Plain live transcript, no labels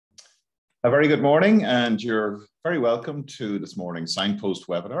A very good morning, and you're very welcome to this morning's Signpost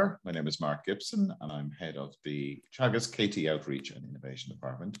webinar. My name is Mark Gibson, and I'm head of the Teagasc KT Outreach and Innovation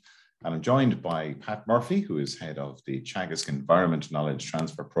Department. And I'm joined by Pat Murphy, who is head of the Teagasc Environment Knowledge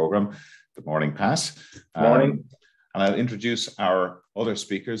Transfer Programme. Good morning, Pat. Good morning. And I'll introduce our other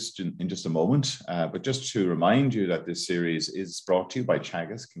speakers in just a moment. But just to remind you that this series is brought to you by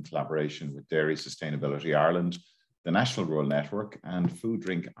Teagasc in collaboration with Dairy Sustainability Ireland, the National Rural Network, and Food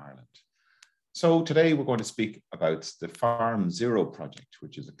Drink Ireland. So today we're going to speak about the Farm Zero project,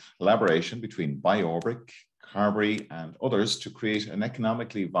 which is a collaboration between BioRbic, Carbery and others to create an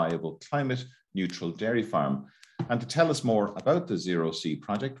economically viable climate neutral dairy farm. And to tell us more about the Zero C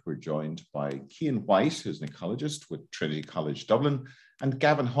project, we're joined by Cian White, who's an ecologist with Trinity College Dublin, and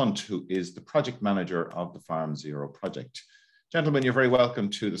Gavin Hunt, who is the project manager of the Farm Zero project. Gentlemen, you're very welcome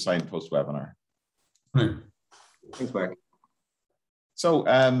to the Signpost webinar. Thanks, Mark. So,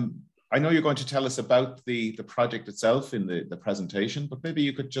 I know you're going to tell us about the project itself in the presentation, but maybe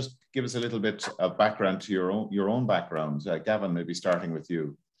you could just give us a little bit of background to your own background. Gavin, maybe starting with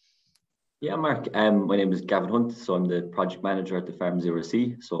you. Yeah, Mark, my name is Gavin Hunt, so I'm the project manager at the Farm Zero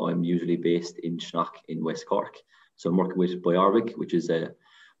C. So I'm usually based in Shnock in West Cork. So I'm working with BioRbic, which is a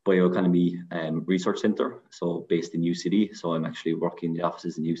bioeconomy research centre, so based in UCD. So I'm actually working in the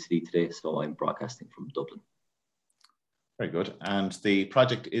offices in UCD today, so I'm broadcasting from Dublin. Very good. And the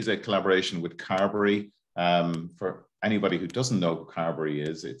project is a collaboration with Carbery. For anybody who doesn't know who Carbery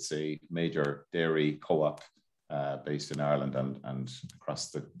is, it's a major dairy co-op based in Ireland and across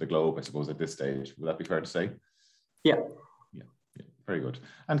the globe, I suppose, at this stage. Would that be fair to say? Yeah. Yeah, very good.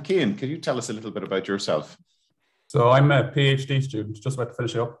 And Cian, could you tell us a little bit about yourself? So I'm a PhD student, just about to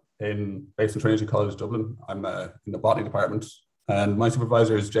finish up based in Trinity College Dublin. I'm in the botany department, and my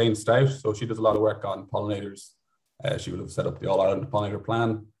supervisor is Jane Stout. So she does a lot of work on pollinators. She would have set up the All-Ireland Pollinator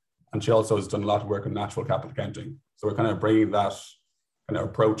Plan, and she also has done a lot of work on natural capital accounting. So we're kind of bringing that kind of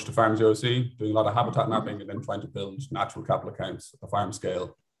approach to Farm Zero C, doing a lot of habitat mapping and then trying to build natural capital accounts at the farm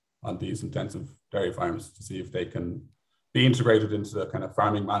scale on these intensive dairy farms to see if they can be integrated into the kind of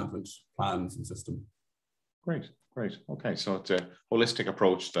farming management plans and system. Great, great. Okay, so it's a holistic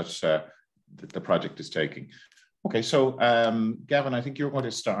approach that the project is taking. Okay, so Gavin, I think you're going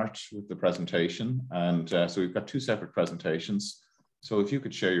to start with the presentation. And so we've got two separate presentations. So if you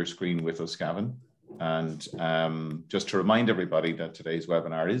could share your screen with us, Gavin. And just to remind everybody that today's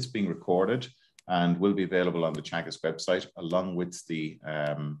webinar is being recorded and will be available on the Teagasc website along with the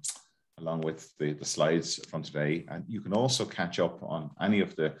slides from today. And you can also catch up on any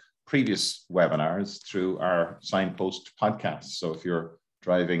of the previous webinars through our Signpost podcast. So if you're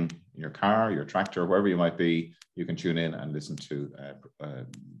driving in your car, your tractor, wherever you might be, you can tune in and listen to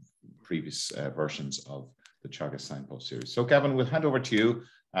previous versions of the Teagasc Signpost series. So Gavin, we'll hand over to you,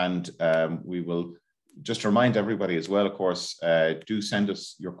 and we will just remind everybody as well, of course, do send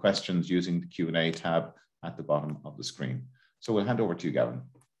us your questions using the Q&A tab at the bottom of the screen. So we'll hand over to you, Gavin.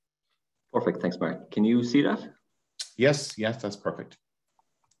 Perfect, thanks, Mark. Can you see that? Yes, that's perfect.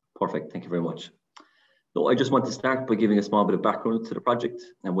 Perfect, thank you very much. So I just want to start by giving a small bit of background to the project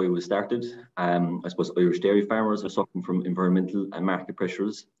and why it was started. I suppose Irish dairy farmers are suffering from environmental and market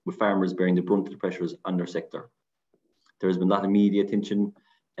pressures, with farmers bearing the brunt of the pressures on their sector. There has been a lot of media attention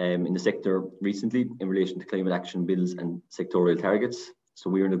in the sector recently in relation to climate action bills and sectorial targets. So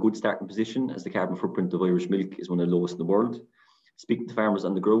we're in a good starting position as the carbon footprint of Irish milk is one of the lowest in the world. Speaking to farmers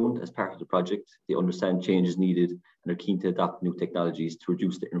on the ground as part of the project, they understand change is needed and are keen to adopt new technologies to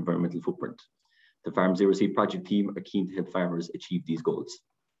reduce their environmental footprint. The Farm Zero C project team are keen to help farmers achieve these goals.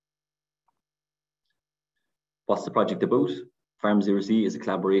 What's the project about? Farm Zero C is a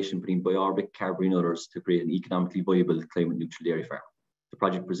collaboration between BioRbic, Carbery and others to create an economically viable climate neutral dairy farm. The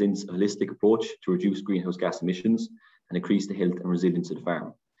project presents a holistic approach to reduce greenhouse gas emissions and increase the health and resilience of the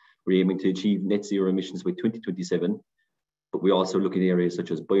farm. We're aiming to achieve net zero emissions by 2027, but we also look at areas such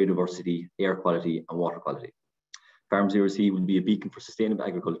as biodiversity, air quality and water quality. Farm Zero C will be a beacon for sustainable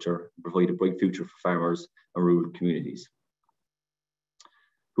agriculture and provide a bright future for farmers and rural communities.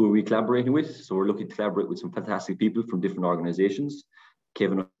 Who are we collaborating with? So we're looking to collaborate with some fantastic people from different organisations.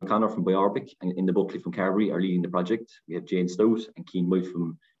 Kevin O'Connor from BioRbic and Inda Buckley from Carbery are leading the project. We have Jane Stout and Cian White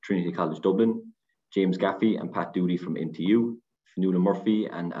from Trinity College Dublin, James Gaffey and Pat Doody from MTU, Fionnuala Murphy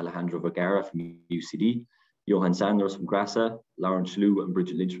and Alejandro Vergara from UCD, Johan Sanders from Grasa, Lauren Schlew and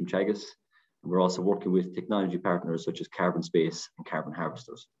Bridget Lynch from Teagasc. And we're also working with technology partners such as Carbon Space and Carbon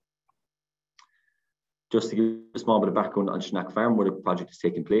Harvesters. Just to give a small bit of background on Shnock Farm, where the project is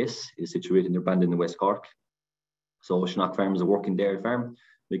taking place, it is situated near Bandon in West Cork. So Shnock Farm is a working dairy farm,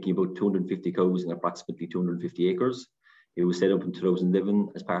 making about 250 cows in approximately 250 acres. It was set up in 2011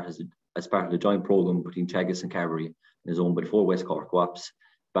 as part of the joint programme between Teagasc and Carbery and is owned by 4 West Cork co-ops,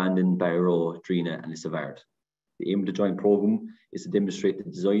 Bandon, Barrow, Drina and Lissavard. The aim of the joint programme is to demonstrate the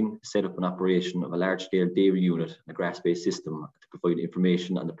design, setup and operation of a large-scale dairy unit and a grass-based system to provide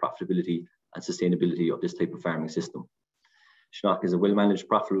information on the profitability and sustainability of this type of farming system. Schnock is a well-managed,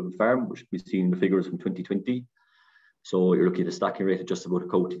 profitable farm, which can be seen in the figures from 2020. So you're looking at a stocking rate of just about a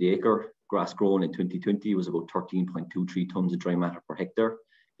cow to the acre. Grass grown in 2020 was about 13.23 tonnes of dry matter per hectare,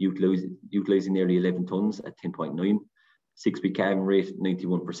 utilising nearly 11 tonnes at 10.9. 6-week calving rate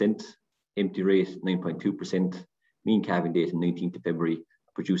 91%, empty rate 9.2%, mean calving date on 19th of February,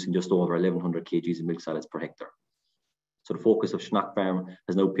 producing just over 1,100 kgs of milk solids per hectare. So the focus of Schnock Farm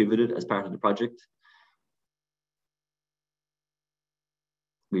has now pivoted as part of the project.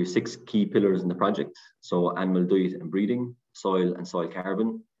 We have 6 key pillars in the project. So animal diet and breeding, soil and soil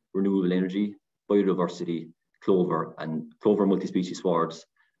carbon, renewable energy, biodiversity, clover multi-species swards,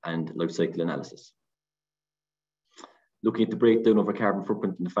 and life cycle analysis. Looking at the breakdown of our carbon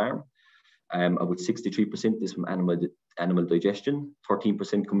footprint in the farm, about 63% is from animal digestion,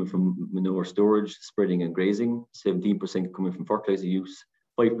 13% coming from manure storage, spreading and grazing, 17% coming from fertilizer use,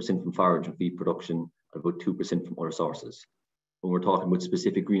 5% from forage and feed production, and about 2% from other sources. When we're talking about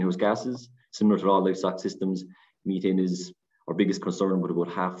specific greenhouse gases, similar to all livestock systems, methane is our biggest concern, with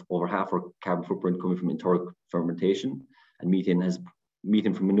about over half our carbon footprint coming from enteric fermentation, and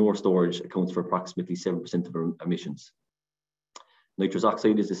methane from manure storage accounts for approximately 7% of our emissions. Nitrous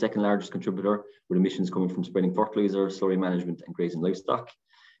oxide is the second largest contributor, with emissions coming from spreading fertilizer, slurry management, and grazing livestock.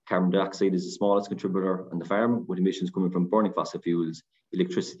 Carbon dioxide is the smallest contributor on the farm, with emissions coming from burning fossil fuels,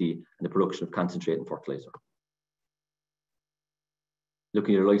 electricity, and the production of concentrate and fertilizer.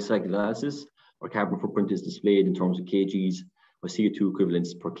 Looking at our life cycle analysis, our carbon footprint is displayed in terms of kgs of CO2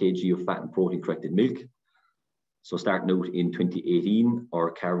 equivalents per kg of fat and protein corrected milk. So starting out in 2018,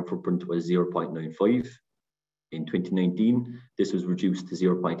 our carbon footprint was 0.95. In 2019, this was reduced to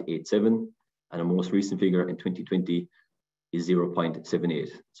 0.87, and our most recent figure in 2020 is 0.78.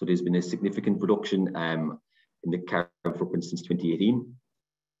 So there's been a significant reduction in the carbon footprint since 2018.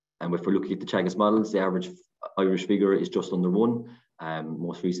 And if we're looking at the Teagasc models, the average Irish figure is just under 1.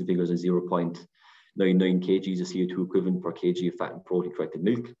 Most recent figures are 0.99 kgs of CO2 equivalent per kg of fat and protein corrected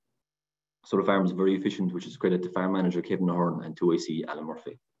milk. So the farm is very efficient, which is credit to farm manager Kevin Ahern and 2IC Alan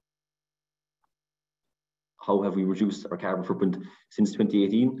Murphy. How have we reduced our carbon footprint since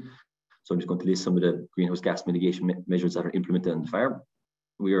 2018? So I'm just going to list some of the greenhouse gas mitigation measures that are implemented on the farm.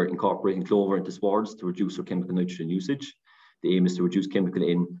 We are incorporating clover into swards to reduce our chemical nitrogen usage. The aim is to reduce chemical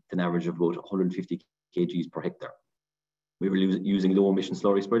in to an average of about 150 kgs per hectare. We were using low emission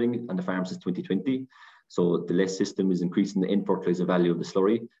slurry spreading on the farm since 2020. So the LESS system is increasing the end fertilizer value of the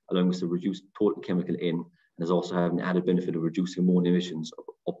slurry, allowing us to reduce total chemical in, and is also having the added benefit of reducing ammonia emissions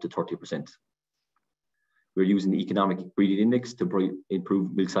up to 30%. We're using the economic breeding index to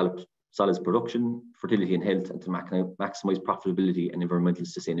improve milk solids production, fertility and health, and to maximize profitability and environmental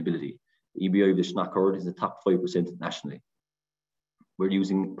sustainability. The EBI of the Schnock herd is the top 5% nationally. We're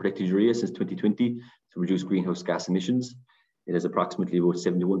using protected urea since 2020 to reduce greenhouse gas emissions. It has approximately about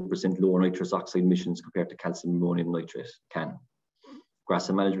 71% lower nitrous oxide emissions compared to calcium ammonium nitrate can. Grass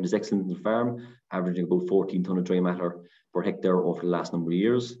management is excellent in the farm, averaging about 14 tonne of dry matter per hectare over the last number of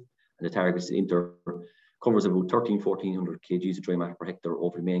years. And the target covers about 1,400 kgs of dry matter per hectare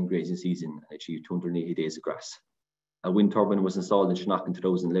over the main grazing season and achieved 280 days of grass. A wind turbine was installed in Schnock in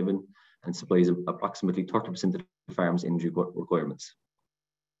 2011 and supplies approximately 30% of the farm's energy requirements.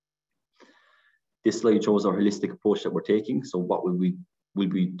 This slide shows our holistic approach that we're taking. So what will we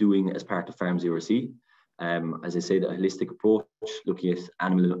be doing as part of Farm Zero C? As I said, a holistic approach looking at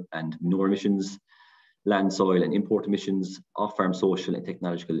animal and manure emissions, land, soil and import emissions, off-farm social and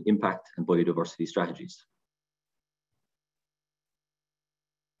technological impact, and biodiversity strategies.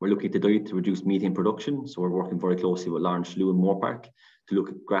 We're looking at the diet to reduce methane production. So we're working very closely with Lawrence Slew and Moorpark to look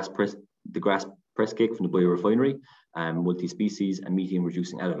at the grass press cake from the biorefinery, multi-species and methane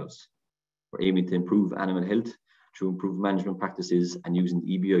reducing additives. We're aiming to improve animal health through improved management practices and using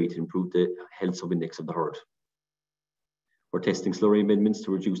the EBI to improve the health sub-index of the herd. We're testing slurry amendments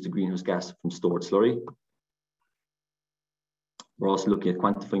to reduce the greenhouse gas from stored slurry. We're also looking at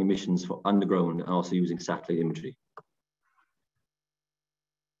quantifying emissions on the ground and also using satellite imagery.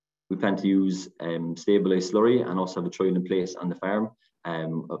 We plan to use stabilised slurry and also have a trial in place on the farm,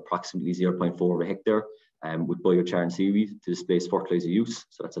 approximately 0.4 a hectare, with biochar and seaweed to displace fertiliser use.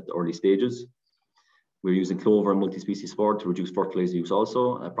 So that's at the early stages. We're using clover and multi-species sward to reduce fertiliser use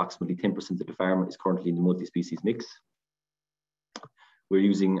also. Approximately 10% of the farm is currently in the multi-species mix. We're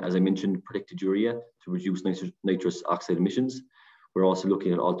using, as I mentioned, protected urea to reduce nitrous oxide emissions. We're also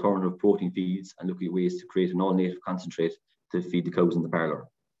looking at alternative protein feeds and looking at ways to create an all-native concentrate to feed the cows in the parlour.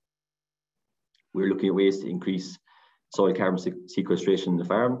 We're looking at ways to increase soil carbon sequestration in the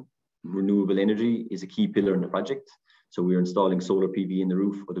farm. Renewable energy is a key pillar in the project. So we're installing solar PV in the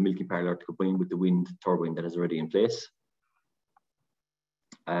roof of the milking parlour to combine with the wind turbine that is already in place.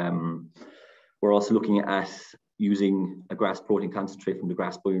 We're also looking at using a grass protein concentrate from the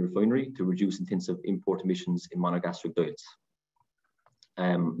grass biorefinery to reduce intensive import emissions in monogastric diets.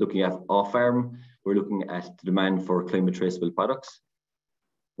 Looking at off-farm, we're looking at the demand for climate traceable products.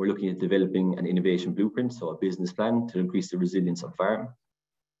 We're looking at developing an innovation blueprint, so a business plan to increase the resilience of farm.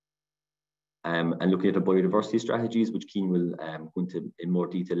 And looking at the biodiversity strategies, which Cian will go into in more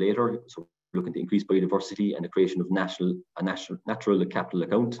detail later. So we're looking to increase biodiversity and the creation of a natural capital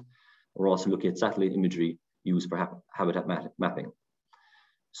account. We're also looking at satellite imagery used for habitat mapping.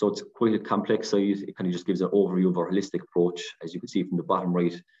 So it's quite a complex site. It kind of just gives an overview of our holistic approach. As you can see from the bottom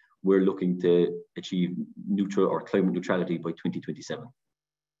right, we're looking to achieve neutral or climate neutrality by 2027.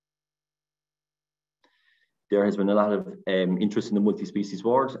 There has been a lot of interest in the multi-species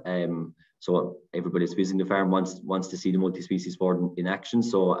ward. So everybody that's visiting the farm wants to see the multi-species ward in action.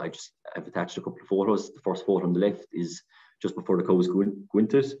 So I've attached a couple of photos. The first photo on the left is just before the cows go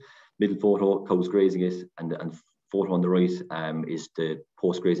into it. Middle photo, cows grazing it, and photo on the right is the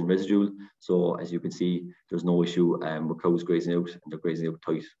post-grazing residual. So as you can see, there's no issue with cows grazing out, and they're grazing out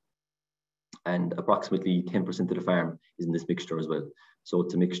tight. And approximately 10% of the farm is in this mixture as well. So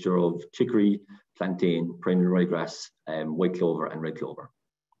it's a mixture of chicory, plantain, perennial ryegrass, white clover, and red clover.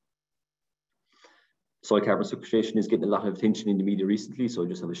 Soil carbon sequestration is getting a lot of attention in the media recently. So I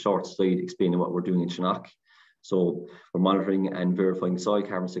just have a short slide explaining what we're doing in Shannock. So we're monitoring and verifying soil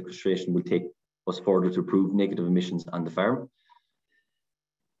carbon sequestration will take us further to improve negative emissions on the farm.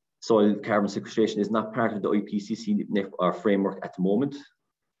 Soil carbon sequestration is not part of the IPCC framework at the moment.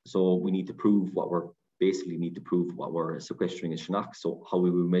 So we need to prove what we're sequestering in Shannock. So how we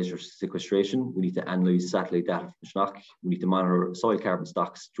will measure sequestration, we need to analyse satellite data from Shannock. We need to monitor soil carbon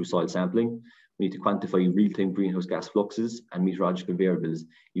stocks through soil sampling. We need to quantify real-time greenhouse gas fluxes and meteorological variables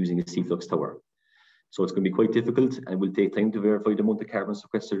using a sea flux tower. So it's going to be quite difficult and it will take time to verify the amount of carbon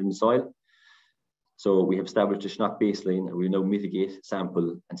sequestered in the soil. So we have established a Shannock baseline and we now mitigate,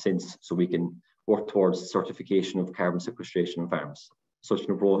 sample and sense so we can work towards certification of carbon sequestration on farms. Such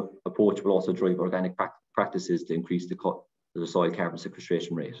an approach will also drive organic practices to increase the soil carbon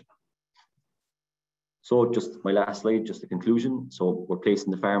sequestration rate. So just my last slide, just a conclusion. So we're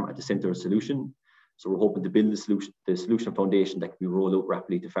placing the farm at the centre of the solution. So we're hoping to build the solution foundation that can be rolled out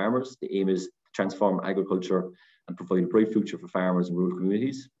rapidly to farmers. The aim is to transform agriculture and provide a bright future for farmers and rural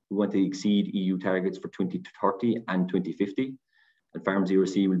communities. We want to exceed EU targets for 2030 and 2050. And Farm Zero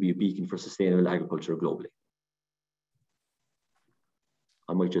C will be a beacon for sustainable agriculture globally.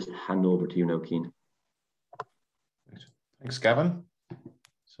 I might just hand over to you now, Cian. Thanks, Gavin.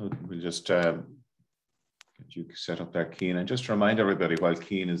 So we'll just get you set up there, Cian. And just to remind everybody while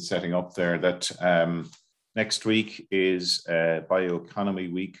Cian is setting up there that next week is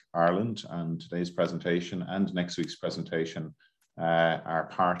Bioeconomy Week Ireland, and today's presentation and next week's presentation are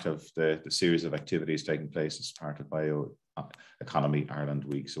part of the series of activities taking place as part of Bioeconomy Ireland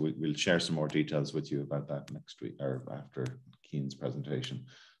Week. So we'll share some more details with you about that next week or after Cian's presentation.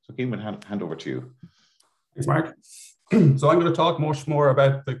 So Cian, we'll hand over to you. Thanks, Mark. So I'm going to talk much more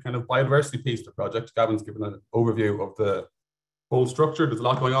about the kind of biodiversity piece of the project. Gavin's given an overview of the whole structure. There's a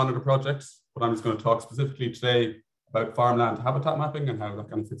lot going on in the project, but I'm just going to talk specifically today about farmland habitat mapping and how that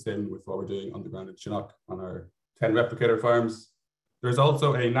kind of fits in with what we're doing on the ground in Shannock on our 10 replicator farms. There's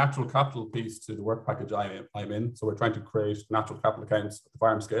also a natural capital piece to the work package I'm in. So we're trying to create natural capital accounts at the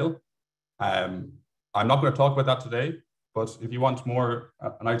farm scale. I'm not going to talk about that today, but if you want more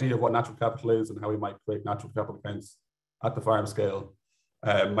an idea of what natural capital is and how we might create natural capital accounts at the farm scale,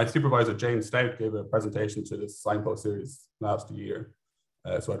 my supervisor, Jane Stout, gave a presentation to this Signpost series last year.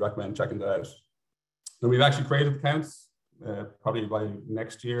 So I'd recommend checking that out. Then we've actually created accounts, probably by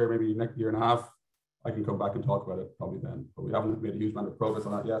next year, maybe next year and a half. I can come back and talk about it probably then, but we haven't made a huge amount of progress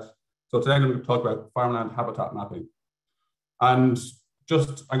on that yet. So today I'm going to talk about farmland habitat mapping. And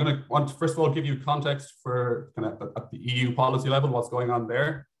I'm going to want to first of all give you context for kind of at the EU policy level, what's going on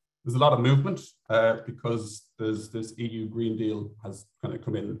there. There's a lot of movement because there's this EU Green Deal has kind of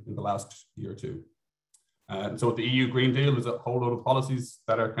come in the last year or two. And so with the EU Green Deal, there's a whole load of policies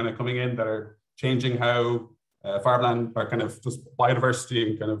that are kind of coming in that are changing how farmland or kind of just biodiversity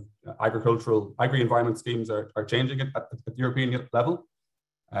and kind of agri-environment schemes are changing at the European level.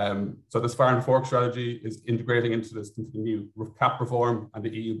 So this farm to fork strategy is integrating into the new CAP reform, and the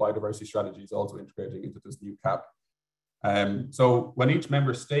EU biodiversity strategy is also integrating into this new CAP. So when each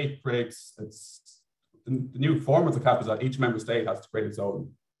member state creates the new form of the CAP is that each member state has to create its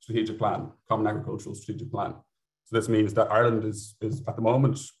own strategic plan, common agricultural strategic plan. So this means that Ireland is at the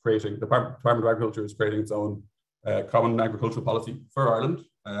moment creating, the Department of Agriculture is creating its own common agricultural policy for Ireland,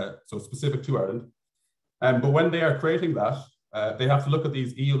 so specific to Ireland. But when they are creating that, they have to look at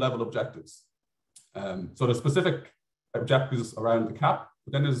these EU level objectives. So the specific objectives around the CAP,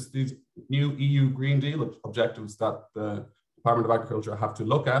 but then there's these new EU Green Deal objectives that the Department of Agriculture have to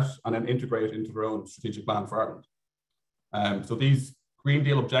look at and then integrate into their own strategic plan for Ireland. So these Green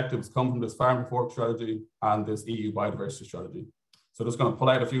Deal objectives come from this farm to fork strategy and this EU biodiversity strategy. So just going to pull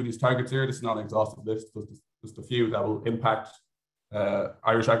out a few of these targets here. This is not an exhaustive list, just a few that will impact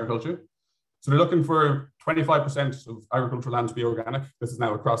Irish agriculture. So they're looking for 25% of agricultural land to be organic. This is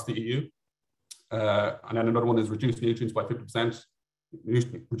now across the EU. And then another one is reduce nutrients by 50%,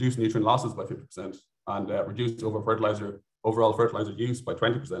 reduce nutrient losses by 50%, and reduce overall fertilizer use by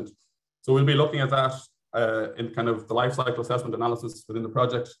 20%. So we'll be looking at that in kind of the life cycle assessment analysis within the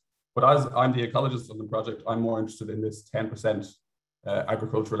project. But as I'm the ecologist of the project, I'm more interested in this 10%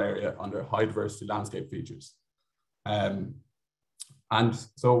 agricultural area under high diversity landscape features. And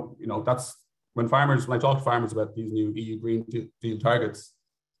so, you know, that's when I talk to farmers about these new EU Green Deal targets,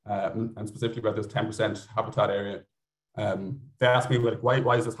 and specifically about this 10% habitat area, they ask me, like,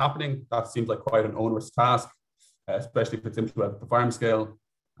 why is this happening? That seems like quite an onerous task, especially if it's implemented at the farm scale.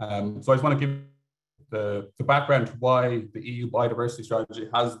 So I just want to give the background to why the EU biodiversity strategy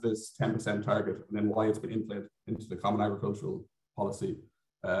has this 10% target, and then why it's been implemented into the common agricultural policy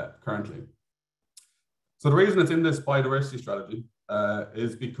currently. So the reason it's in this biodiversity strategy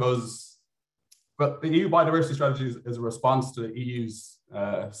is because, well, the EU biodiversity strategy is a response to the EU's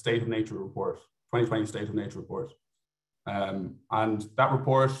State of Nature report, 2020 State of Nature report. And that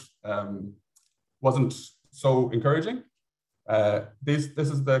report wasn't so encouraging. This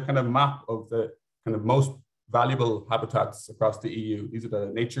is the kind of map of the kind of most valuable habitats across the EU. These are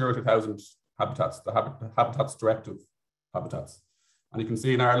the Natura 2000 habitats, the Habitats Directive habitats. And you can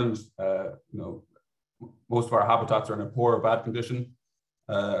see in Ireland, you know, most of our habitats are in a poor or bad condition.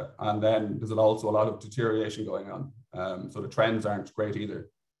 And then there's also a lot of deterioration going on. So the trends aren't great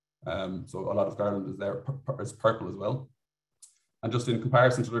either. So a lot of Ireland is purple as well. And just in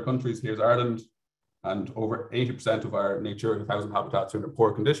comparison to other countries, here's Ireland, and over 80% of our Natura 2000 habitats are in a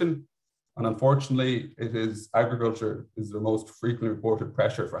poor condition. And unfortunately, agriculture is the most frequently reported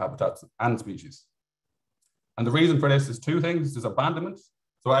pressure for habitats and species. And the reason for this is two things. There's abandonment.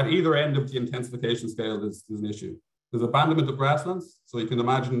 So at either end of the intensification scale, there's an issue. There's abandonment of grasslands. So you can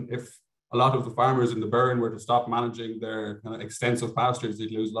imagine if a lot of the farmers in the Burren were to stop managing their kind of extensive pastures,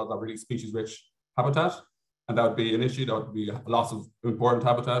 they'd lose a lot of that really species-rich habitat. And that would be an issue. That would be a loss of important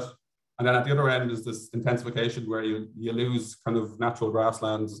habitat. And then at the other end is this intensification where you lose kind of natural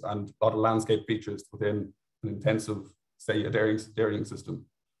grasslands and a lot of landscape features within an intensive, say, a dairying system.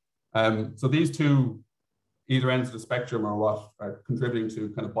 So these two either ends of the spectrum are what are contributing to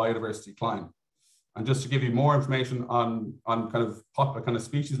kind of biodiversity decline. And just to give you more information on kind of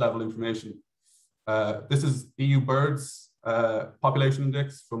species level information, this is EU birds population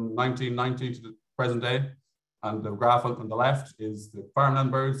index from 1990 to the present day. And the graph on the left is the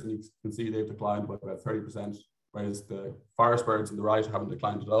farmland birds, and you can see they've declined by about 30%, whereas the forest birds on the right haven't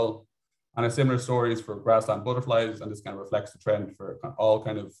declined at all. And a similar story is for grassland butterflies, and this kind of reflects the trend for all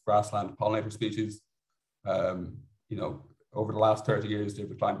kind of grassland pollinator species. You know, over the last 30 years, they've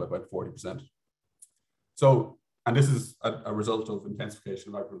declined by about 40%. So, and this is a result of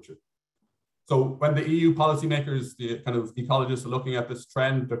intensification of agriculture. So when the EU policymakers, the kind of ecologists are looking at this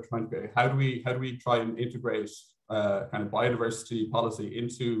trend, they're trying to how do we try and integrate kind of biodiversity policy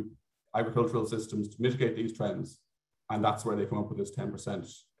into agricultural systems to mitigate these trends? And that's where they come up with this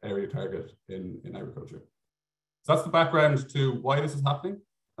 10% area target in agriculture. So that's the background to why this is happening.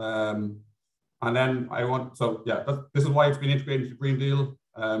 And then this is why it's been integrated into the Green Deal.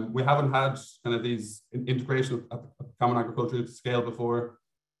 We haven't had kind of these integration at the common agricultural scale before.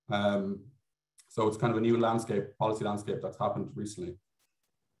 So it's kind of a new policy landscape that's happened recently.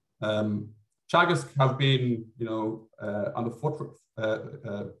 Teagasc have been, on the foot,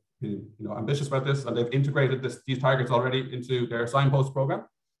 ambitious about this, and they've integrated these targets already into their Signpost program.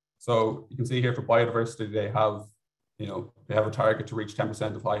 So you can see here for biodiversity, they have a target to reach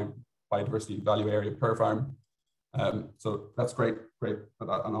 10% of high biodiversity value area per farm. So that's great, and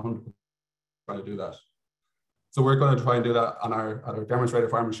 100% trying to do that. So we're going to try and do that at our demonstrator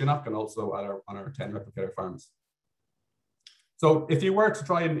farm in Shinnock and also on our 10 replicator farms. So if you were to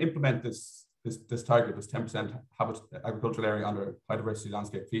try and implement this target, this 10% agricultural area under biodiversity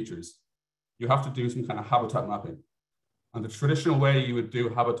landscape features, you have to do some kind of habitat mapping. And the traditional way you would do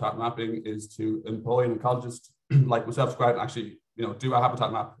habitat mapping is to employ an ecologist like myself to go out and actually, do a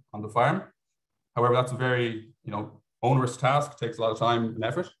habitat map on the farm. However, that's a very, onerous task, takes a lot of time and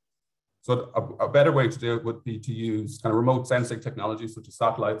effort. So a better way to do it would be to use kind of remote sensing technologies such as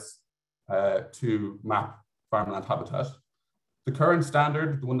satellites to map farmland habitat. The current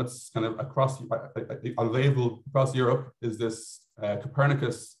standard, the one that's kind of available across Europe, is this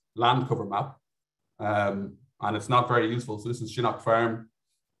Copernicus land cover map. And it's not very useful. So this is Shinnock Farm,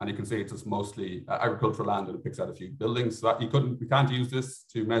 and you can see it's just mostly agricultural land, and it picks out a few buildings. So we can't use this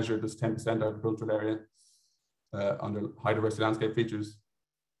to measure this 10% agricultural area under high diversity landscape features.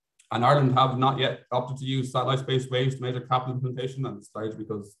 And Ireland have not yet opted to use satellite-based ways to measure capital implementation, and it's largely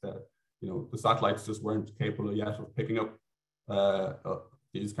because the satellites just weren't capable yet of picking up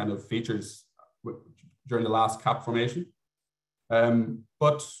these kind of features during the last CAP formation.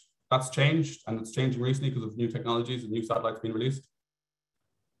 But that's changed, and it's changing recently because of new technologies and new satellites being released.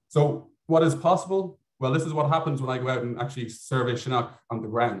 So what is possible? Well, this is what happens when I go out and actually survey Shinnock on the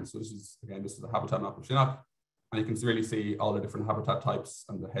ground. So this is the habitat map of Shinnock, and you can really see all the different habitat types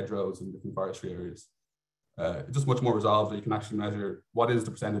and the hedgerows and different forestry areas. It's just much more resolved. You can actually measure what is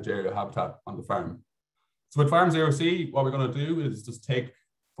the percentage area of habitat on the farm. So with Farm Zero C, what we're going to do is just take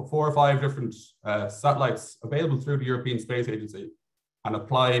 4 or 5 different satellites available through the European Space Agency and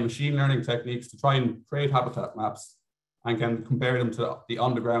apply machine learning techniques to try and create habitat maps and can compare them to the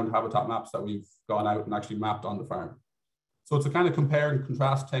on-the-ground habitat maps that we've gone out and actually mapped on the farm. So it's a kind of compare and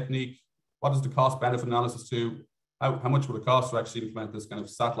contrast technique. What is the cost-benefit analysis to? How much would it cost to actually implement this kind of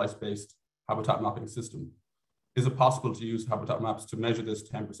satellite-based habitat mapping system? Is it possible to use habitat maps to measure this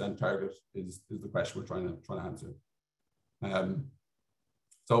 10% target is the question we're trying to answer.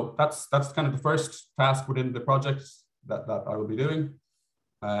 So that's kind of the first task within the project that I will be doing.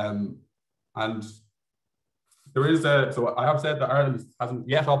 And there is so I have said that Ireland hasn't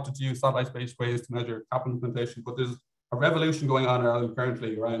yet opted to use satellite-based ways to measure capital implementation, but there's a revolution going on in Ireland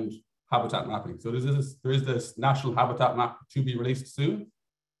currently around habitat mapping. So there is this national habitat map to be released soon.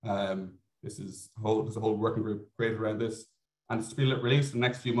 There's a whole working group created around this, and it's to be released in the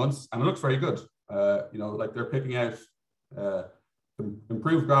next few months, and it looks very good. Like they're picking out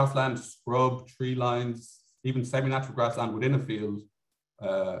improved grassland, scrub, tree lines, even semi-natural grassland within a field,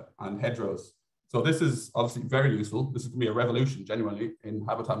 and hedgerows. So this is obviously very useful. This is going to be a revolution, genuinely, in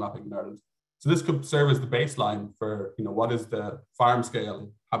habitat mapping in Ireland. So this could serve as the baseline for what is the farm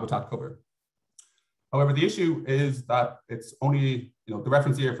scale habitat cover. However, the issue is that it's only, the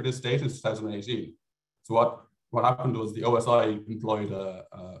reference year for this data is 2018. So what happened was the OSI employed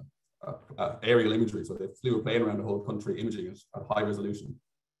aerial imagery. So they flew a plane around the whole country imaging it at high resolution.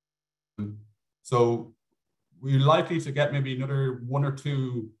 So we're likely to get maybe another 1 or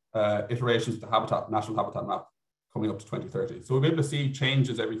 2 iterations of the national habitat map coming up to 2030. So we'll be able to see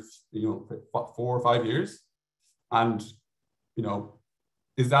changes every 4 or 5 years. And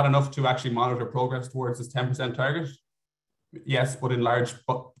is that enough to actually monitor progress towards this 10% target? Yes, but in large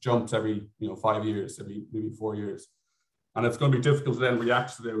jumps every 5 years, every maybe 4 years. And it's going to be difficult to then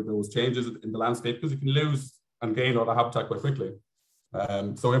react to those changes in the landscape because you can lose and gain all the habitat quite quickly.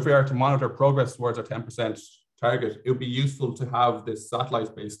 So if we are to monitor progress towards our 10% target, it would be useful to have this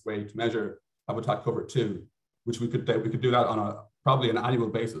satellite-based way to measure habitat cover too, which we could do that on probably an annual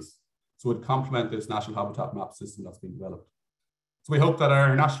basis. So it would complement this national habitat map system that's being developed. So we hope that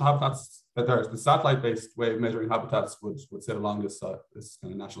our national habitats, the satellite-based way of measuring habitats would sit along this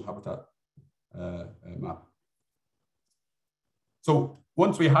kind of national habitat map. So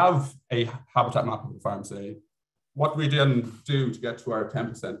once we have a habitat map of the farm, say, what do we then do to get to our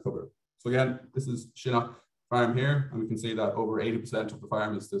 10% cover? So again, this is Shinnock Farm here, and we can see that over 80% of the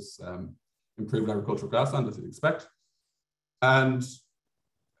farm is this improved agricultural grassland, as you'd expect. And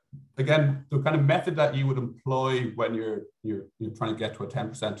again, the kind of method that you would employ when you're trying to get to a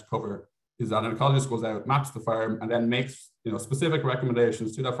 10% cover is that an ecologist goes out, maps the farm, and then makes specific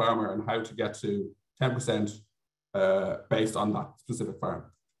recommendations to the farmer on how to get to 10% based on that specific farm.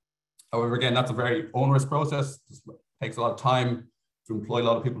 However, again, that's a very onerous process. It takes a lot of time to employ a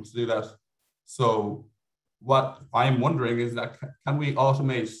lot of people to do that. So what I'm wondering is that can we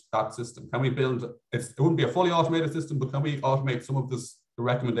automate that system? Can we build, it wouldn't be a fully automated system, but can we automate some of the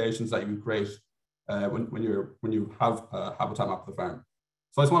recommendations that you create when you have a habitat map of the farm?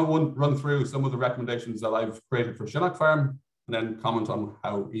 So I just want to run through some of the recommendations that I've created for Shinnock Farm and then comment on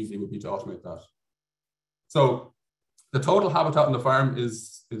how easy it would be to automate that. So the total habitat on the farm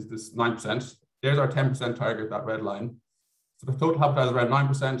is this 9%. There's our 10% target, that red line. So the total habitat is around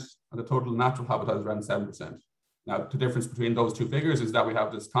 9%, and the total natural habitat is around 7%. Now, the difference between those two figures is that we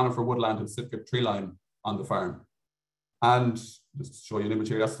have this conifer woodland and Sitka tree line on the farm. And just to show you an image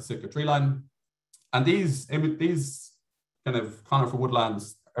here, that's the Sitka tree line. And these kind of conifer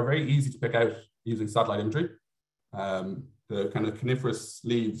woodlands are very easy to pick out using satellite imagery. The kind of coniferous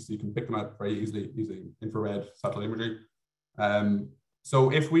leaves, you can pick them out very easily using infrared satellite imagery.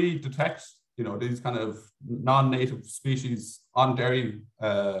 So if we detect, these kind of non-native species on dairy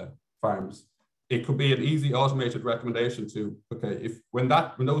farms, it could be an easy automated recommendation to, okay, when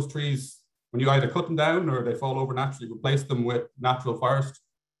those trees, when you either cut them down or they fall over naturally, replace them with natural forest,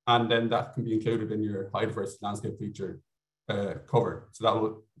 and then that can be included in your high diversity landscape feature cover. So that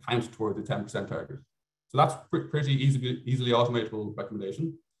will count toward the 10% target. So that's pretty easily automatable recommendation.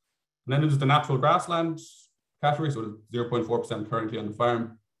 And then there's the natural grassland category, so 0.4% currently on the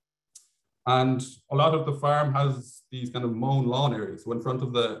farm. And a lot of the farm has these kind of mown lawn areas. So in front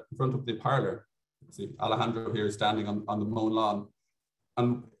of the parlor, see Alejandro here is standing on the mown lawn.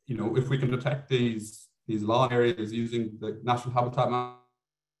 And if we can detect these lawn areas using the national habitat map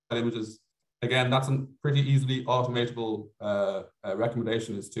images, again, that's a pretty easily automatable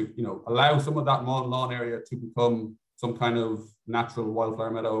recommendation, is to allow some of that mown lawn area to become some kind of natural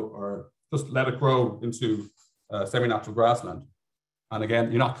wildflower meadow, or just let it grow into semi-natural grassland. And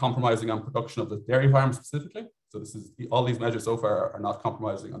again, you're not compromising on production of the dairy farm specifically. So this is all these measures so far are not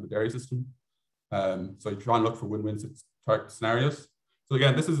compromising on the dairy system. So you try and look for win-win scenarios. So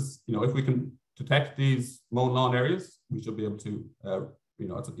again, this is, if we can detect these mown lawn areas, we should be able to,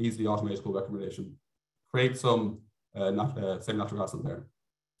 it's an easily automatable recommendation, create some semi-natural grassland there.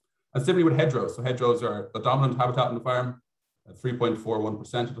 And similarly with hedgerows. So hedgerows are the dominant habitat in the farm,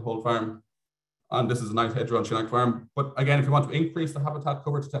 3.41% of the whole farm. And this is a nice hedgerow on Shinnecock Farm. But again, if you want to increase the habitat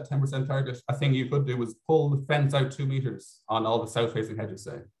cover to that 10% target, a thing you could do is pull the fence out 2 meters on all the south-facing hedges,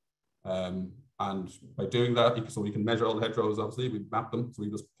 say. And by doing that, so we can measure all the hedgerows, obviously, we map them. So we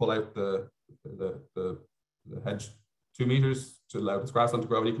just pull out the hedge 2 meters to allow this grassland to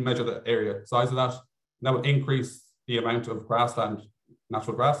grow. And you can measure the area size of that. And that would increase the amount of grassland,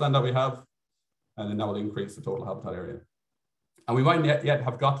 natural grassland that we have. And then that will increase the total habitat area. And we might yet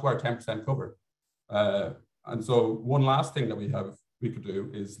have got to our 10% cover. And so one last thing that we could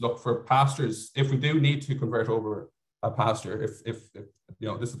do is look for pastures. If we do need to convert over a pasture, if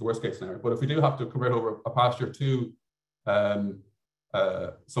this is the worst case scenario, but if we do have to convert over a pasture to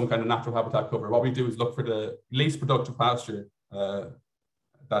some kind of natural habitat cover, what we do is look for the least productive pasture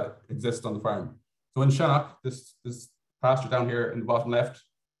that exists on the farm. So in Shinnecock, this pasture down here in the bottom left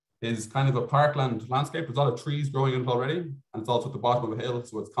is kind of a parkland landscape. There's a lot of trees growing in it already, and it's also at the bottom of a hill,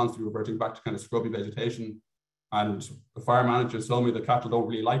 so it's constantly reverting back to kind of scrubby vegetation. And the farm managers told me the cattle don't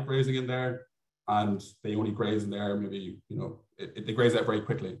really like grazing in there, and they only graze in there maybe, they graze out very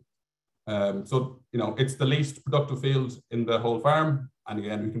quickly. So it's the least productive field in the whole farm. And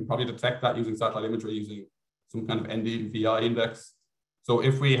again, we can probably detect that using satellite imagery, using some kind of NDVI index. So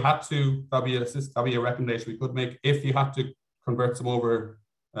if we had to, that'd be a recommendation we could make. If you had to convert some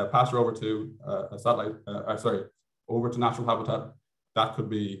pasture over to over to natural habitat, that could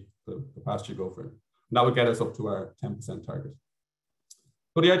be the pasture you go for. And that would get us up to our 10% target.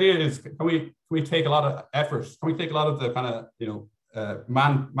 So the idea is, can we take a lot of effort? Can we take a lot of the kind of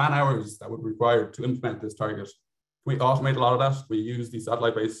man hours that would be required to implement this target? Can we automate a lot of that? Can we use the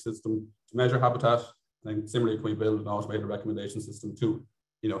satellite-based system to measure habitat? And similarly, can we build an automated recommendation system to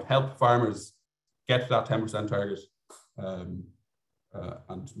help farmers get to that 10% target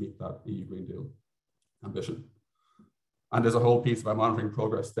and meet that EU Green Deal ambition? And there's a whole piece about monitoring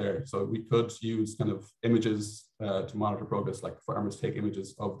progress there. So we could use kind of images to monitor progress, like farmers take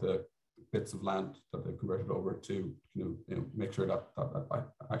images of the bits of land that they've converted over to make sure that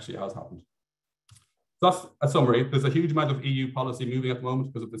actually has happened. So that's a summary. There's a huge amount of EU policy moving at the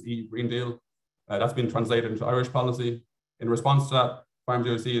moment because of this EU Green Deal. That's been translated into Irish policy. In response to that,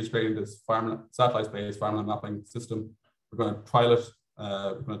 Farm0C is creating this satellite-based farmland mapping system. We're going to trial it.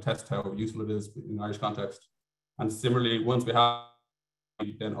 We're going to test how useful it is in Irish context. And similarly, once we have,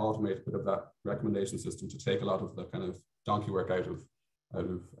 we then automate a bit of that recommendation system to take a lot of the kind of donkey work out of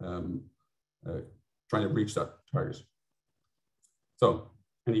trying to reach that target. So,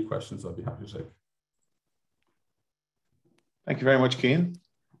 any questions? I'd be happy to take. Thank you very much, Cian.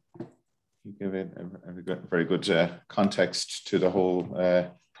 You give it a very good context to the whole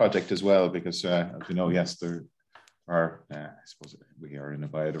project as well, because as you know, yes, there are, I suppose we are in a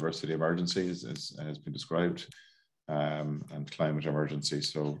biodiversity emergency, as has been described, and climate emergency.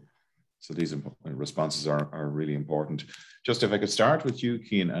 So these responses are really important. Just if I could start with you,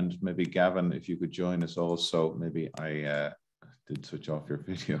 Cian, and maybe Gavin, if you could join us also. Maybe I did switch off your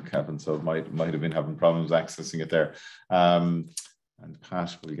video, Kevin, so it might have been having problems accessing it there. And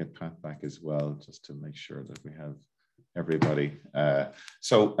Pat, we'll get Pat back as well, just to make sure that we have everybody.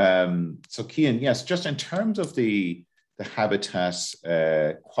 So Cian, yes, just in terms of the habitat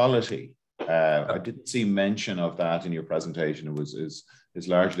quality, I didn't see mention of that in your presentation. It is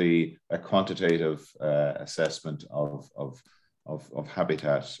largely a quantitative assessment of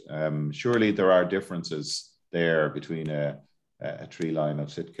habitat. Surely there are differences there between a tree line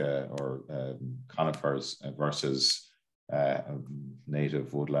of Sitka or conifers versus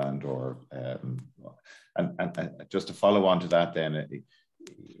native woodland, or and just to follow on to that, then,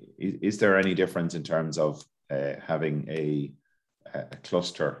 is there any difference in terms of having a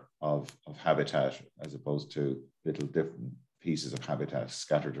cluster of habitat as opposed to little different pieces of habitat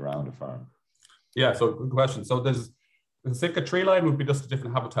scattered around a farm? Yeah, so good question. So the Sitka tree line would be just a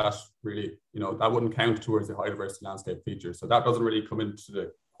different habitat, really. That wouldn't count towards the high diversity landscape feature. So that doesn't really come into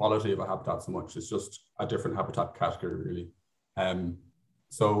the quality of a habitat so much. It's just a different habitat category, really.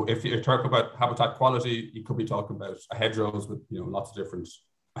 So if you talk about habitat quality, you could be talking about a hedgerows with lots of different,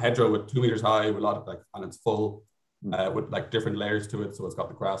 a hedgerow with 2 meters high with a lot of and it's full with different layers to it. So it's got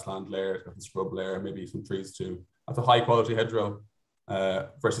the grassland layer, it's got the scrub layer, maybe some trees too. That's a high quality hedgerow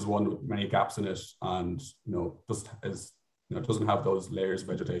versus one with many gaps in it, and doesn't have those layers of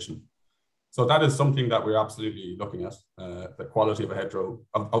vegetation. So that is something that we're absolutely looking at. The quality of a hedgerow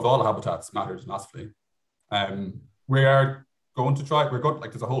of all habitats matters massively. We are going to try.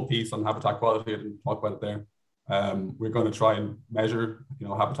 There's a whole piece on habitat quality. I didn't talk about it there. We're going to try and measure,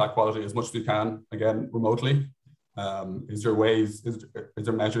 habitat quality as much as we can, again, remotely. Is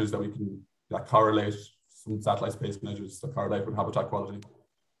there measures that we can correlate, some satellite-based measures that correlate with habitat quality?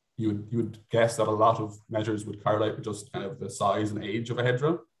 You would guess that a lot of measures would correlate with just kind of the size and age of a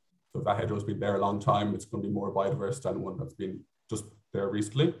hedgerow. So if that hedgehow's been there a long time, it's going to be more biodiverse than one that's been just there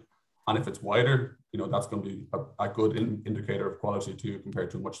recently. And if it's wider, that's going to be a good indicator of quality too, compared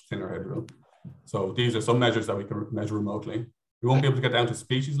to a much thinner hedgerow. So these are some measures that we can measure remotely. We won't be able to get down to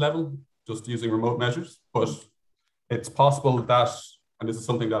species level just using remote measures, but it's possible that, and this is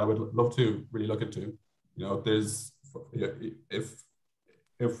something that I would love to really look into,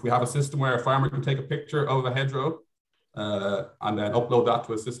 if we have a system where a farmer can take a picture of a hedgerow and then upload that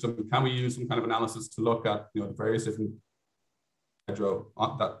to a system, can we use some kind of analysis to look at the various different hedgerow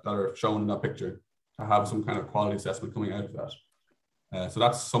that are shown in that picture to have some kind of quality assessment coming out of that? So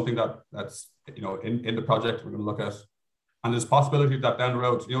that's something that's in the project we're going to look at, and there's possibility that down the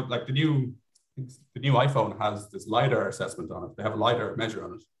road, like the new iPhone has this LiDAR assessment on it. They have a LiDAR measure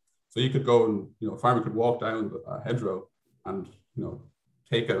on it, so you could go and a farmer could walk down a hedgerow and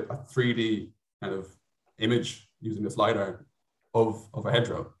take a 3D kind of image using this LiDAR of a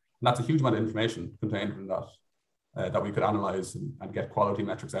hedgerow. And that's a huge amount of information contained in that that we could analyze and get quality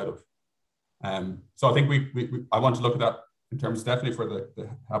metrics out of. So I think I want to look at that in terms definitely for the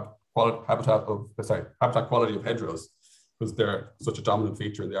habitat quality of hedgerows, because they're such a dominant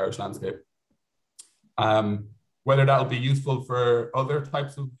feature in the Irish landscape. Whether that'll be useful for other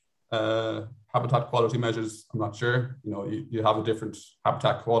types of habitat quality measures, I'm not sure. You have a different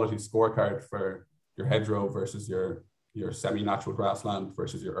habitat quality scorecard for your hedgerow versus your semi-natural grassland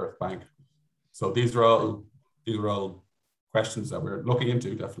versus your earth bank. So these are all questions that we're looking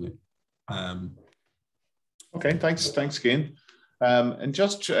into, definitely. Okay, thanks, Cian. And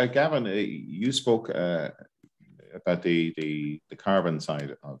just Gavin, you spoke about the carbon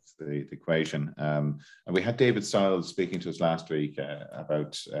side of the equation, and we had David Stiles speaking to us last week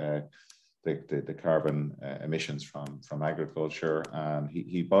about the carbon emissions from agriculture, and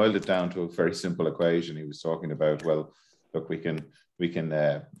he boiled it down to a very simple equation. He was talking about, well, look, we can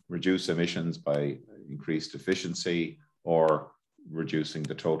reduce emissions by increased efficiency or reducing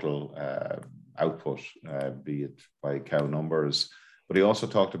the total output, be it by cow numbers. But he also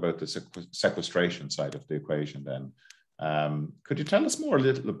talked about the sequestration side of the equation. Then, could you tell us a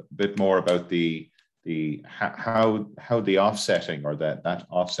little bit more about how the offsetting, or that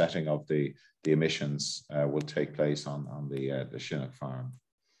offsetting of the emissions will take place on the Chinook farm?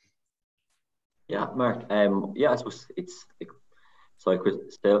 Yeah, Mark. I suppose it's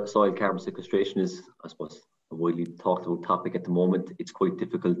soil carbon sequestration is, I suppose, a widely talked about topic at the moment. It's quite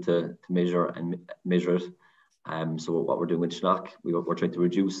difficult to measure it. So what we're doing with Chinook, we're trying to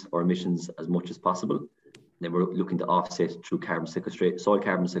reduce our emissions as much as possible. And then we're looking to offset through soil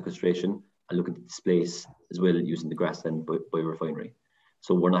carbon sequestration, and looking to displace as well using the grassland biorefinery.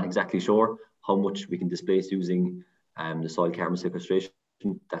 So we're not exactly sure how much we can displace using the soil carbon sequestration.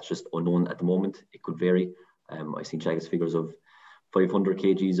 That's just unknown at the moment. It could vary. I've seen Teagasc figures of 500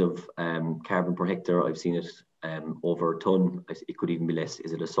 kgs of carbon per hectare. I've seen it over a ton. It could even be less.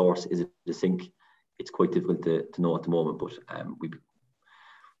 Is it a source? Is it a sink? It's quite difficult to know at the moment, but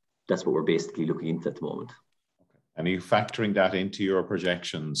that's what we're basically looking into at the moment. And are you factoring that into your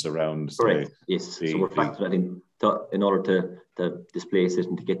projections around? Correct. Yes. So we're factoring that in order to displace it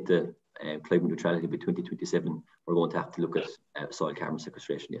and to get the climate neutrality by 2027. We're going to have to look at soil carbon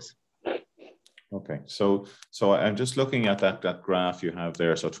sequestration. Yes. Okay. So I'm just looking at that graph you have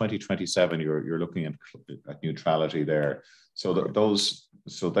there. So 2027, you're looking at neutrality there. So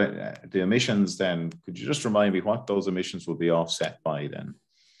the emissions then, could you just remind me what those emissions will be offset by then?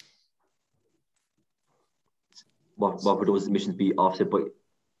 What would those emissions be offset by?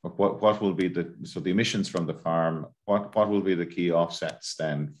 What will be the emissions from the farm? What will be the key offsets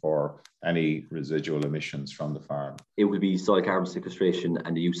then for any residual emissions from the farm? It will be soil carbon sequestration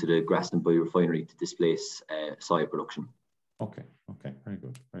and the use of the grassland biorefinery to displace soy production. Okay, very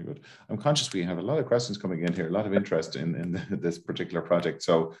good. I'm conscious we have a lot of questions coming in here, a lot of interest in this particular project.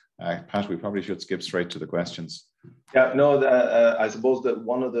 So, Pat, we probably should skip straight to the questions. Yeah, no, I suppose that